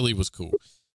 Like Billy was cool.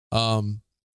 I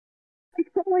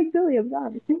don't like Billy. I'm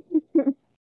sorry.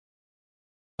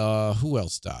 Who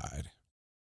else died?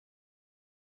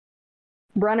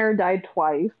 Brenner died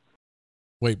twice.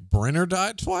 Wait, Brenner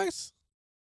died twice?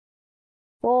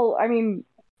 Well, I mean,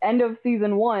 end of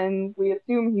season 1, we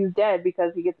assume he's dead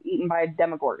because he gets eaten by a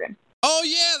Demogorgon. Oh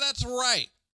yeah, that's right.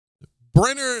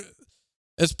 Brenner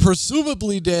is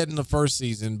presumably dead in the first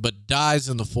season, but dies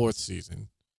in the 4th season.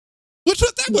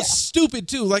 That was stupid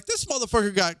too. Like this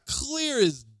motherfucker got clear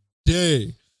as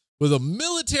day with a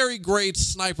military grade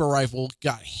sniper rifle,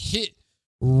 got hit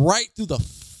right through the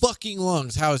fucking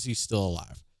lungs. How is he still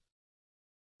alive?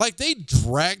 Like they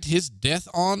dragged his death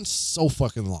on so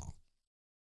fucking long.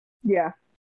 Yeah.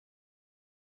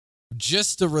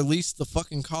 Just to release the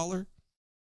fucking collar?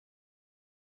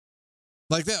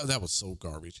 Like that was so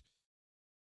garbage.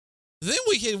 Then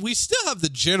we still have the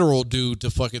general dude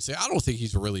to fucking say, I don't think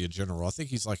he's really a general. I think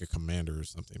he's like a commander or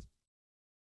something.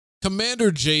 Commander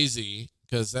Jay-Z,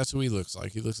 because that's who he looks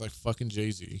like. He looks like fucking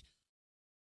Jay-Z.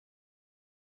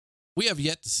 We have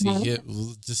yet to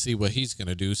see what he's going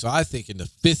to do. So I think in the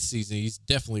 5th season, he's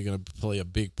definitely going to play a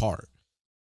big part.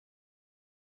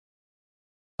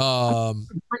 But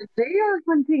they are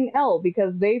hunting Elle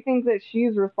because they think that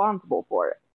she's responsible for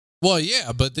it. Well,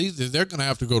 yeah, but they're going to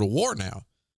have to go to war now.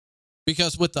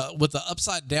 Because with the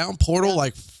upside down portal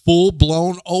like full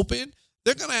blown open,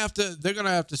 they're gonna have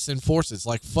to send forces.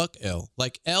 Like fuck Elle.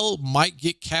 Like Elle might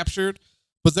get captured,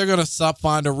 but they're gonna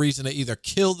find a reason to either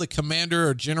kill the commander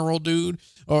or general dude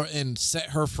and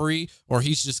set her free, or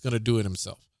he's just gonna do it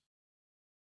himself.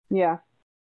 Yeah.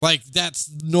 Like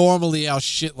that's normally how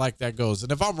shit like that goes.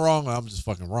 And if I'm wrong, I'm just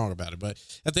fucking wrong about it. But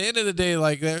at the end of the day,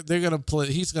 like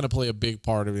he's gonna play a big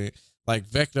part of it. Like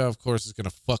Vecna, of course, is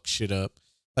gonna fuck shit up.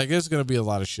 Like, there's going to be a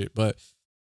lot of shit, but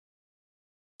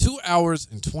 2 hours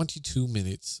and 22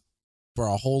 minutes for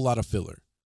a whole lot of filler.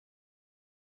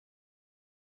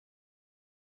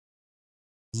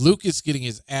 Lucas getting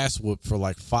his ass whooped for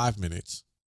like 5 minutes.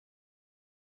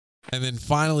 And then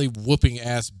finally whooping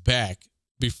ass back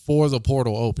before the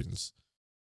portal opens.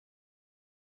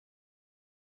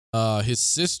 His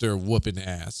sister whooping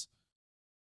ass.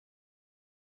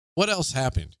 What else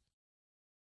happened?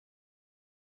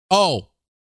 Oh.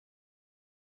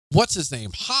 What's his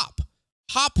name? Hop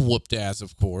whooped ass,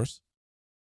 of course,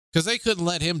 because they couldn't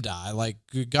let him die. Like,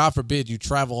 God forbid you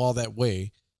travel all that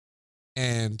way,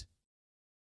 and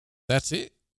that's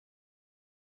it.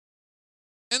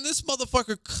 And this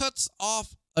motherfucker cuts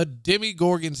off a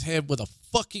Demogorgon's head with a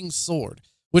fucking sword,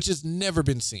 which has never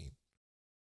been seen.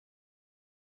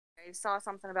 I saw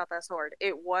something about that sword.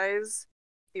 It was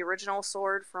the original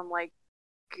sword from, like,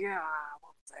 God,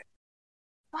 what was it?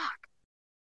 Fuck.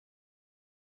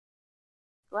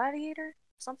 Gladiator?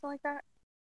 Something like that?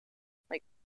 Like,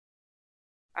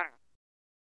 I don't know.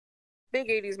 Big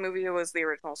 80s movie, it was the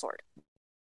original sword.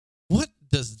 What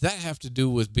does that have to do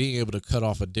with being able to cut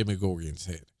off a Demogorgon's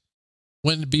head?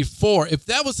 When before, if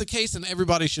that was the case, then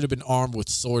everybody should have been armed with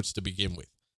swords to begin with.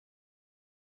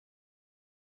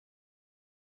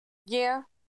 Yeah.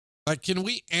 Like, can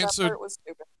we answer? That part was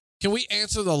stupid. Can we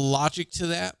answer the logic to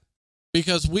that?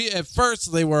 Because at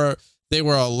first they were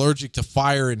allergic to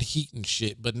fire and heat and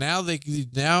shit, but now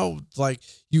like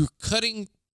you're cutting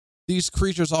these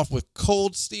creatures off with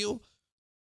cold steel.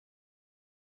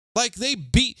 Like they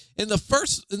beat in the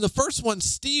first one,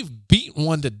 Steve beat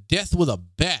one to death with a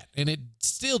bat, and it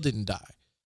still didn't die.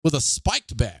 With a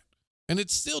spiked bat, and it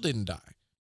still didn't die.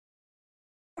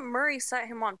 Murray set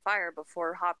him on fire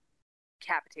before Hop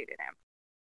decapitated him.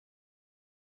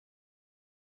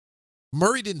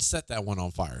 Murray didn't set that one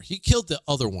on fire. He killed the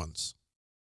other ones.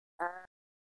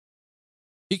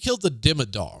 He killed the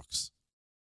Demodogs.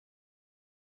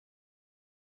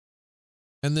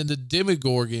 And then the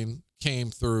Demogorgon came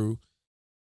through.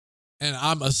 And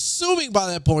I'm assuming by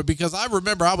that point, because I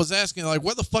remember I was asking, like,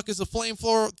 where the fuck is the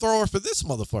flamethrower for this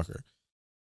motherfucker?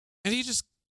 And he just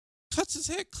cuts his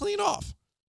head clean off.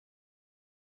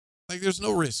 Like, there's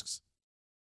no risks.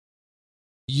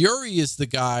 Yuri is the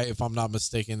guy, if I'm not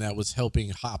mistaken, that was helping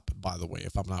Hop, by the way,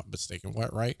 if I'm not mistaken.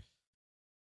 What, right?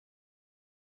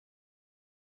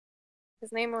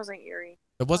 His name wasn't Yuri.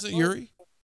 It wasn't Yuri?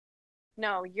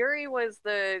 No, Yuri was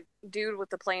the dude with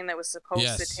the plane that was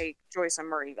supposed to take Joyce and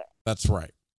Murray there. That's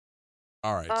right.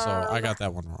 All right, so I got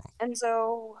that one wrong.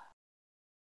 Enzo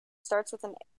starts with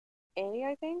an A,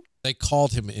 I think? They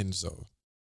called him Enzo.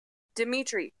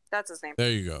 Dimitri, that's his name.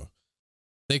 There you go.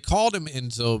 They called him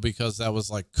Enzo because that was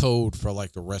like code for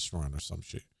like the restaurant or some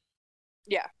shit.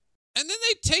 Yeah. And then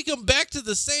they take him back to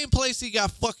the same place he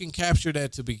got fucking captured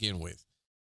at to begin with.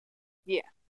 Yeah.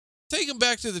 Take him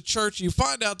back to the church. You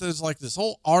find out there's like this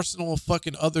whole arsenal of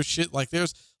fucking other shit. Like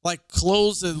there's like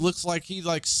clothes that looks like he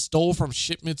like stole from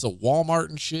shipments of Walmart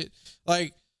and shit.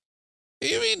 Like,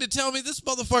 you mean to tell me this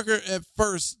motherfucker at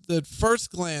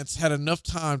first glance had enough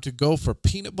time to go for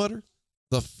peanut butter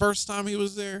the first time he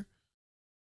was there?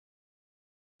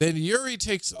 Then Yuri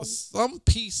takes some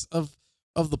piece of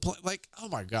the plane. Like, oh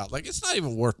my God. Like, it's not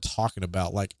even worth talking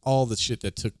about, like, all the shit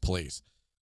that took place.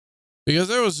 Because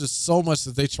there was just so much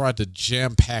that they tried to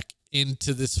jam pack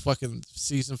into this fucking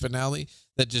season finale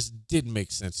that just didn't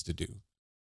make sense to do.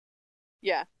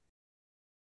 Yeah.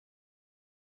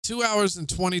 2 hours and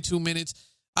 22 minutes.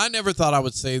 I never thought I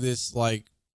would say this. Like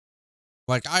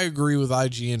I agree with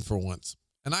IGN for once.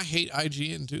 And I hate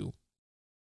IGN too.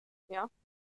 Yeah.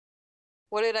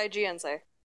 What did IGN say?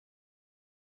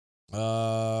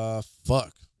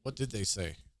 Fuck. What did they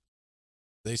say?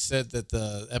 They said that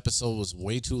the episode was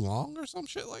way too long or some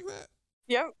shit like that.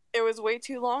 Yep. It was way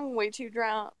too long, way too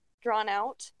drawn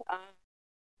out.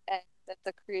 And that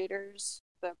the creators,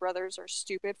 the brothers, are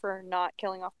stupid for not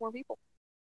killing off more people.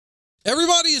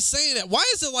 Everybody is saying that. Why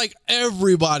is it like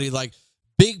everybody, like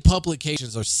big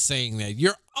publications are saying that?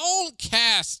 Your own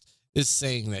cast is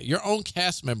saying that. Your own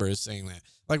cast member is saying that.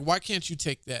 Like, why can't you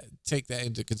take that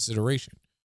into consideration?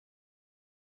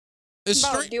 It's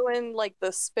about doing like the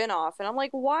spinoff, and I'm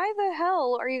like, why the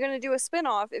hell are you going to do a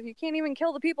spinoff if you can't even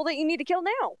kill the people that you need to kill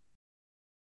now?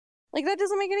 Like, that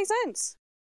doesn't make any sense.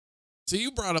 So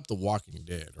you brought up The Walking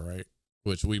Dead, right?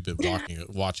 Which we've been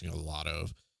watching a lot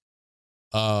of.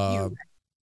 Because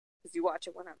you watch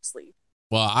it when I'm asleep.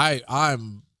 Well,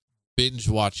 I'm binge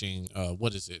watching.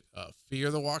 What is it?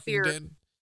 Fear the Walking Dead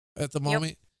at the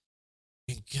moment.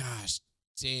 Yep. And gosh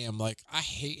damn, like I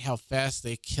hate how fast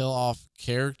they kill off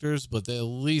characters, but at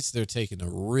least they're taking a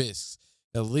risk.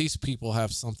 At least people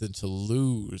have something to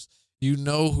lose. You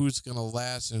know who's gonna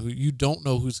last and who you don't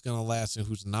know who's gonna last and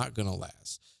who's not gonna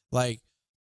last. Like,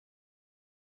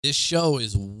 this show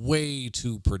is way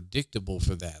too predictable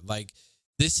for that. Like,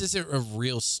 this isn't a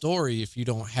real story if you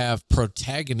don't have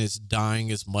protagonists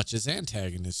dying as much as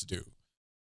antagonists do.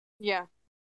 Yeah.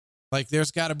 Like,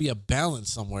 there's got to be a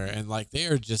balance somewhere. And, like, they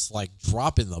are just, like,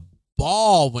 dropping the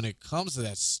ball when it comes to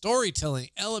that storytelling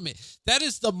element. That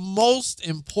is the most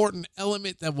important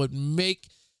element that would make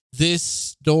this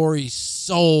story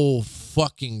so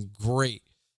fucking great.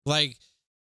 Like,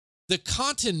 the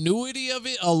continuity of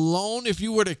it alone, if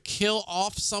you were to kill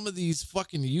off some of these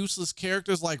fucking useless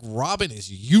characters, like Robin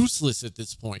is useless at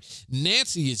this point.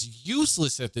 Nancy is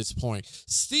useless at this point.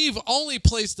 Steve only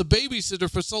plays the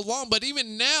babysitter for so long, but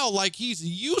even now, like, he's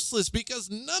useless because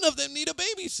none of them need a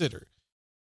babysitter.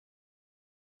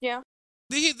 Yeah.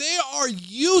 They are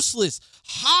useless.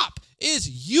 Hop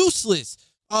is useless.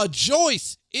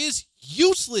 Joyce is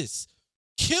useless.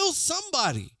 Kill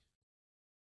somebody.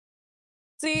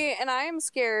 See, and I am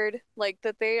scared, like,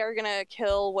 that they are gonna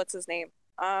kill, what's his name?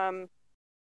 Fuck,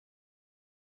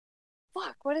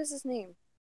 what is his name?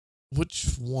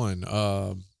 Which one?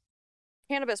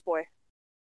 Cannabis Boy.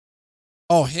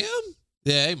 Oh, him?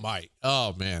 Yeah, they might.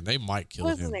 Oh, man, they might kill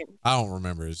What's him. his name? I don't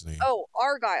remember his name. Oh,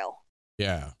 Argyle.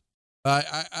 Yeah.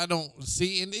 I don't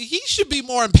see, and he should be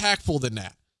more impactful than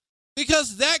that.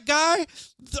 Because that guy,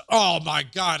 oh my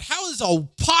God, how is a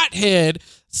pothead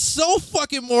so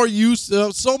fucking more use,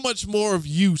 so much more of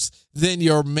use than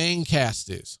your main cast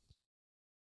is?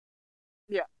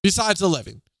 Yeah. Besides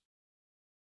 11.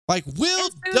 Like, Will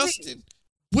Dustin.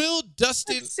 Like,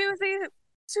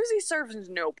 Susie serves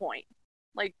no point.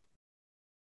 Like,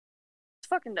 it's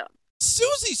fucking dumb.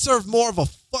 Susie served more of a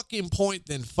fucking point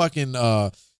than fucking,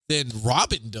 than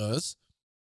Robin does.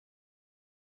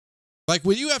 Like,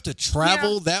 when you have to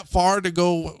travel that far to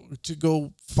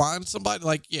go find somebody,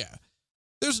 like, yeah,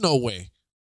 there's no way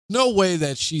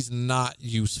that she's not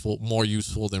more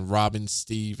useful than Robin,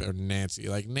 Steve, or Nancy.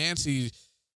 Like, Nancy,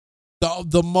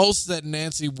 the most that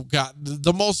Nancy got,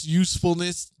 the most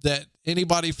usefulness that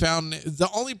anybody found, the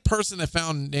only person that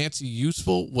found Nancy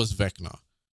useful was Vecna.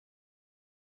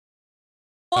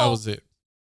 That was it.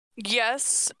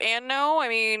 Yes and no. I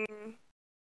mean,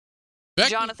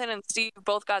 Jonathan and Steve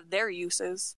both got their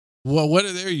uses. Well, what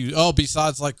are their uses? Oh,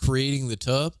 besides, like, creating the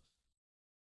tub?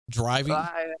 Driving?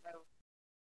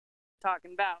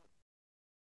 Talking about,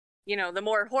 the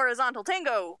more horizontal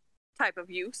tango type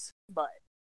of use, but...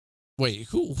 Wait,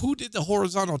 who did the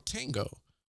horizontal tango?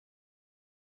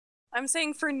 I'm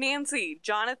saying for Nancy,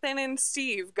 Jonathan and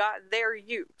Steve got their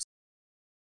use.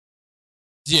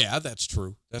 Yeah, that's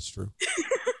true. That's true.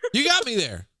 You got me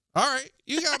there. All right.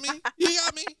 You got me.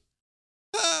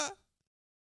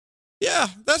 Yeah,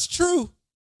 that's true.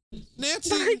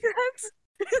 Nancy. Like, that's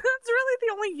really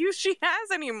the only use she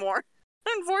has anymore,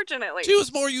 unfortunately. She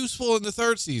was more useful in the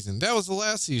third season. That was the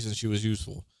last season she was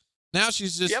useful. Now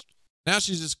she's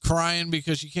just crying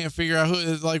because she can't figure out who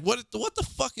is, like, what the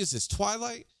fuck is this,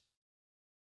 Twilight?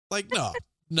 Like, no.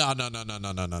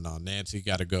 Nancy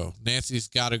gotta go. Nancy's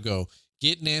gotta go.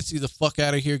 Get Nancy the fuck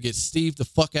out of here. Get Steve the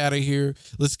fuck out of here.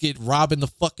 Let's get Robin the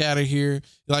fuck out of here.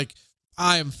 Like,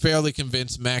 I am fairly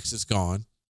convinced Max is gone.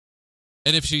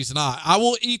 And if she's not, I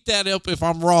will eat that up if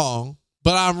I'm wrong,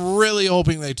 but I'm really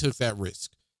hoping they took that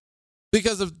risk.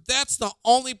 Because if that's the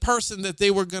only person that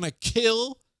they were going to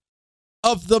kill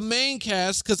of the main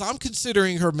cast, because I'm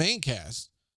considering her main cast.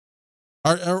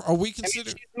 Are we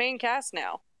considering? She's main cast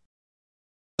now.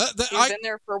 She's been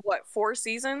there for what, 4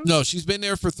 seasons? No, she's been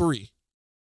there for 3.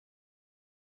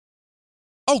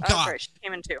 Oh God, sorry, she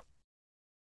came in 2.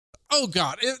 Oh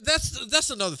God, that's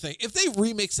another thing. If they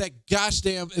remix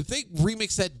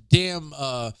that damn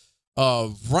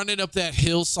Running Up That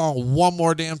Hill song one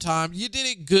more damn time, you did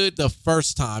it good the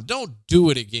first time. Don't do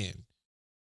it again.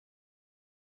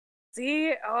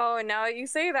 See, now you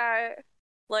say that,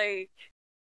 like,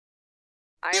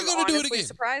 I'm honestly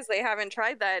surprised they haven't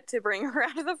tried that to bring her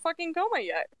out of the fucking coma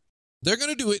yet. They're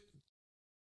gonna do it.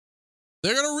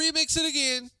 They're gonna remix it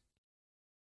again.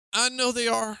 I know they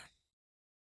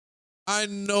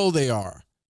are.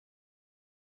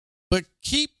 But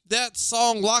keep that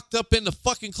song locked up in the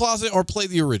fucking closet or play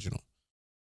the original.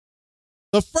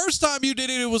 The first time you did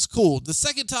it, it was cool. The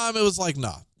second time, it was like,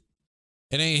 nah.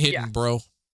 It ain't hitting, bro.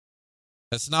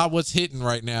 That's not what's hitting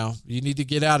right now. You need to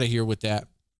get out of here with that.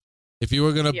 If you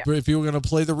were gonna play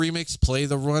the remix, play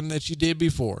the one that you did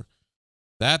before.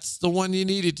 That's the one you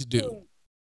needed to do.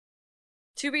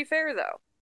 To be fair, though,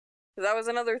 that was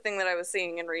another thing that I was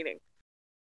seeing and reading.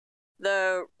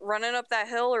 The Running Up That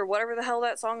Hill, or whatever the hell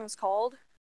that song is called,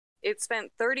 it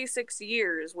spent 36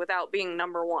 years without being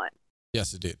number 1.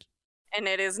 Yes, it did. And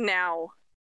it is now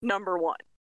number 1.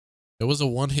 It was a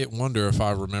one-hit wonder, if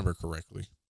I remember correctly.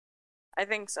 I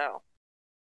think so.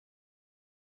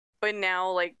 But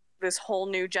now, like, this whole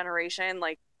new generation,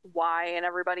 like Y and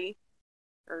everybody,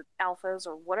 or alphas,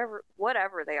 or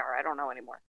whatever they are, I don't know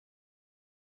anymore.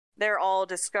 They're all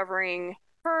discovering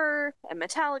her and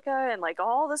Metallica and, like,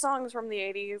 all the songs from the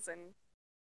 80s, and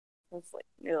it's like,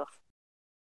 ugh.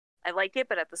 I like it,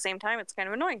 but at the same time, it's kind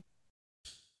of annoying.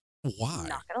 Why?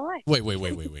 Not gonna lie.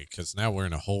 Wait. Because now we're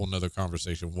in a whole nother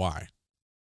conversation. Why?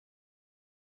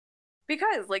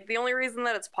 Because, like, the only reason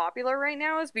that it's popular right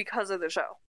now is because of the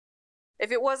show.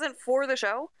 If it wasn't for the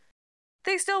show,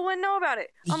 they still wouldn't know about it.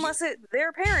 Unless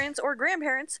their parents or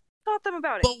grandparents taught them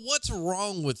about it. But what's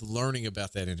wrong with learning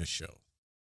about that in a show?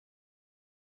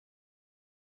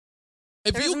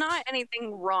 There's not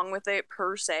anything wrong with it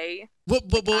per se. But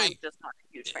I'm just not a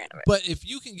huge fan of it. But if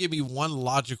you can give me one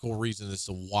logical reason as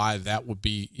to why that would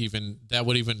even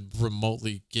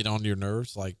remotely get on your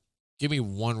nerves, like, give me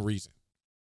one reason.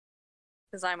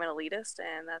 Because I'm an elitist,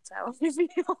 and that's how I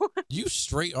feel. You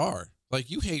straight are. Like,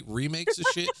 you hate remakes and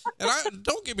shit. And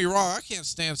don't get me wrong, I can't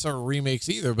stand certain remakes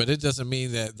either, but it doesn't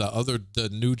mean that the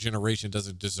new generation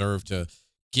doesn't deserve to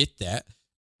get that.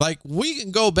 Like, we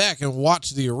can go back and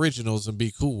watch the originals and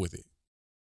be cool with it.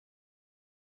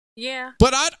 Yeah.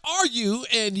 But I'd argue,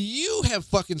 and you have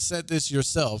fucking said this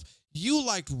yourself, you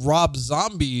liked Rob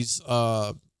Zombie's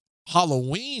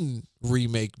Halloween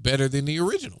remake better than the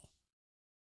original.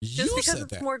 Just because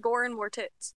it's more gore and more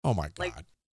tits. Oh my God.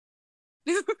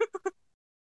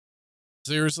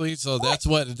 Seriously? So that's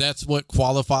what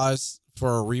qualifies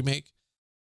for a remake?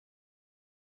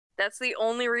 That's the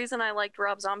only reason I liked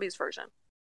Rob Zombie's version.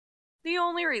 The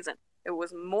only reason. It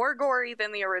was more gory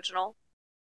than the original.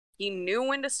 He knew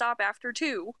when to stop after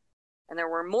 2, and there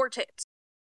were more tits.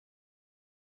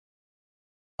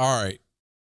 All right.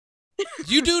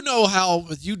 You do know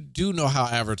how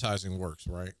advertising works,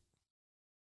 right?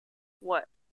 What?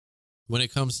 When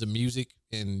it comes to music,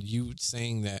 and you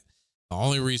saying that the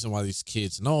only reason why these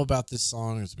kids know about this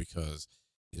song is because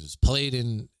it was played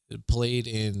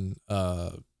in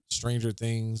Stranger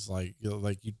Things, like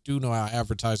you do know how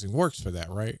advertising works for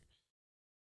that, right?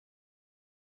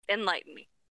 Enlighten me.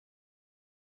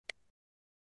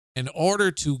 In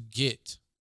order to get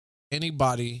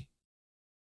anybody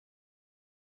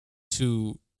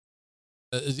to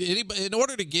in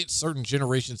order to get certain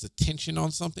generations' attention on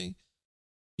something,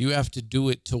 you have to do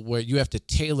it to where you have to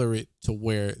tailor it to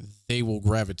where they will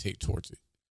gravitate towards it.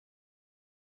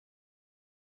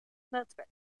 That's fair.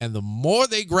 And the more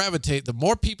they gravitate, the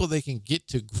more people they can get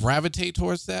to gravitate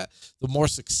towards that, the more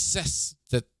success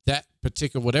that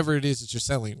particular, whatever it is that you're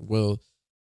selling,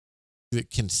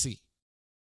 can see.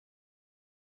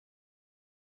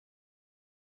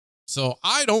 So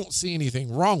I don't see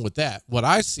anything wrong with that. What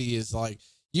I see is, like,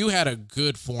 you had a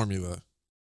good formula.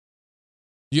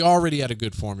 You already had a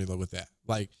good formula with that.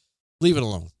 Like, leave it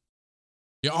alone.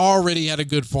 You already had a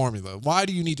good formula. Why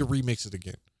do you need to remix it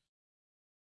again?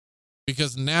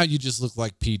 Because now you just look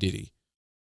like P. Diddy.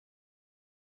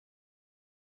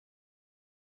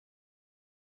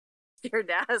 Your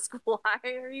ask, why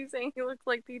are you saying he looks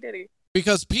like P. Diddy?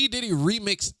 Because P. Diddy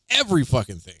remixed every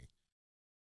fucking thing.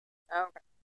 Okay.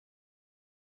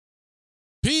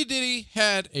 P. Diddy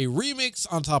had a remix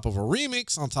on top of a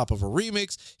remix on top of a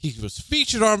remix. He was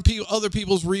featured on other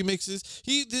people's remixes.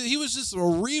 He was just a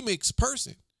remix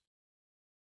person.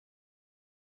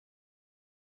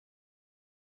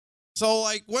 So,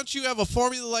 like, once you have a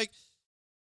formula, like,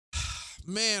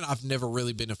 man, I've never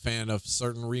really been a fan of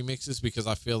certain remixes because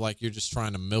I feel like you're just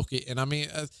trying to milk it. And I mean,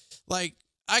 like,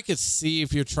 I could see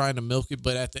if you're trying to milk it,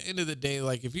 but at the end of the day,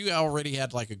 like, if you already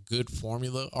had like a good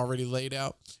formula already laid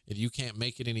out and you can't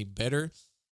make it any better,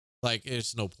 like,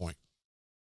 it's no point.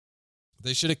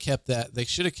 They should have kept that. They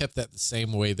should have kept that the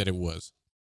same way that it was.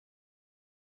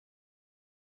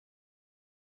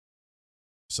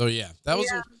 So yeah, that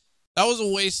was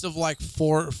a waste of like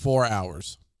four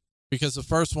hours, because the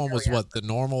first one was what, the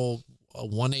normal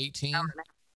 118.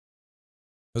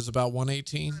 It was about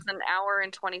 118. It was an hour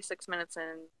and 26 minutes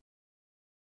and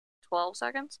 12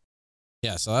 seconds.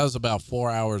 Yeah, so that was about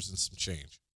 4 hours and some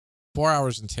change. 4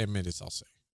 hours and 10 minutes, I'll say.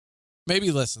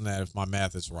 Maybe less than that if my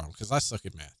math is wrong, because I suck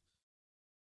at math.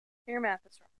 Your math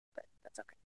is wrong, but that's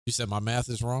okay. You said my math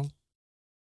is wrong?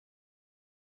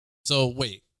 So,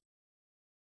 wait.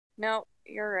 No,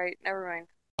 you're right. Never mind.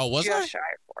 Oh, was I? Just shy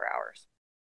of 4 hours.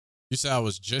 You said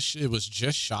it was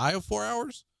just shy of 4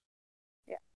 hours?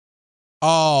 Yeah.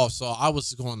 Oh, so I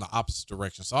was going the opposite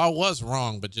direction. So I was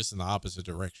wrong, but just in the opposite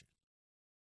direction.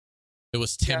 It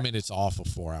was 10 minutes off of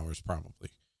 4 hours, probably.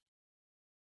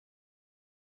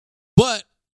 But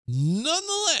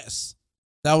nonetheless,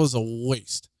 that was a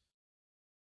waste.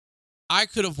 I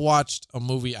could have watched a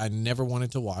movie I never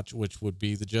wanted to watch, which would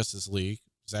be the Justice League,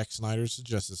 Zack Snyder's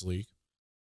Justice League,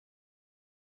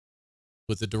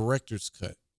 with the director's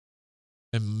cut,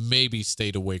 and maybe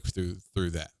stayed awake through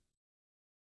that.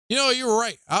 You know, you were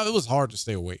right. It was hard to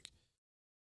stay awake.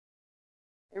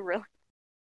 It really.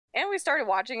 And we started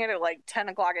watching it at like 10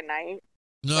 o'clock at night.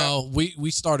 No,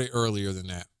 we started earlier than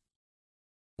that.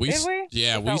 Did we?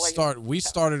 Yeah, It we felt like it.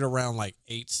 started around like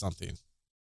 8 something.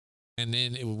 And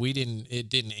then it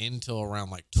didn't end till around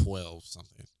like 12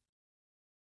 something.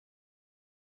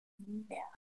 Yeah.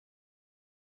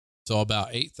 So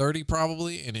about 8:30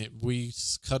 probably, and we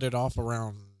cut it off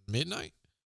around midnight.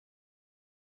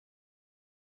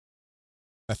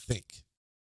 I think.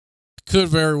 I could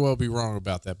very well be wrong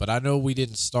about that, but I know we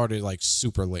didn't start it like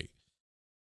super late.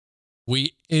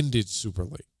 We ended super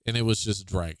late, and it was just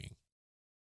dragging.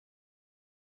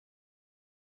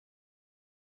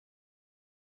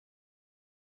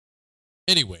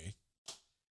 Anyway,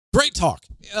 great talk.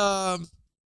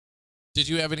 Did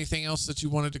you have anything else that you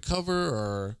wanted to cover,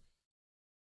 or?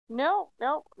 No,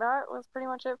 that was pretty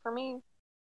much it for me.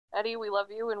 Eddy, we love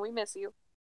you and we miss you.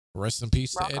 Rest in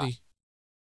peace to Eddy.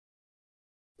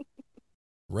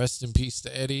 Rest in peace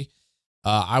to Eddy.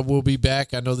 I will be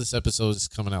back. I know this episode is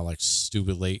coming out like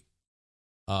stupid late.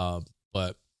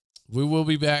 But we will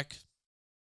be back.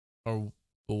 Or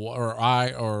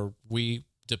I or we,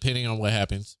 depending on what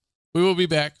happens. We will be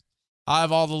back. I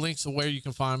have all the links of where you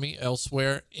can find me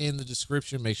elsewhere in the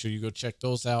description. Make sure you go check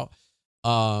those out.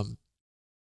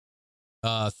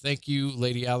 Thank you,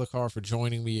 Lady Alucard, for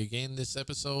joining me again this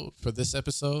episode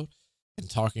and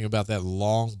talking about that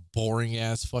long, boring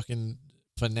ass fucking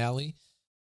finale.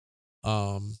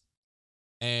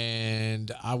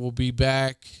 And I will be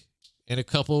back in a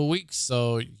couple of weeks.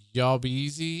 So y'all be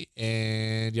easy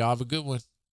and y'all have a good one.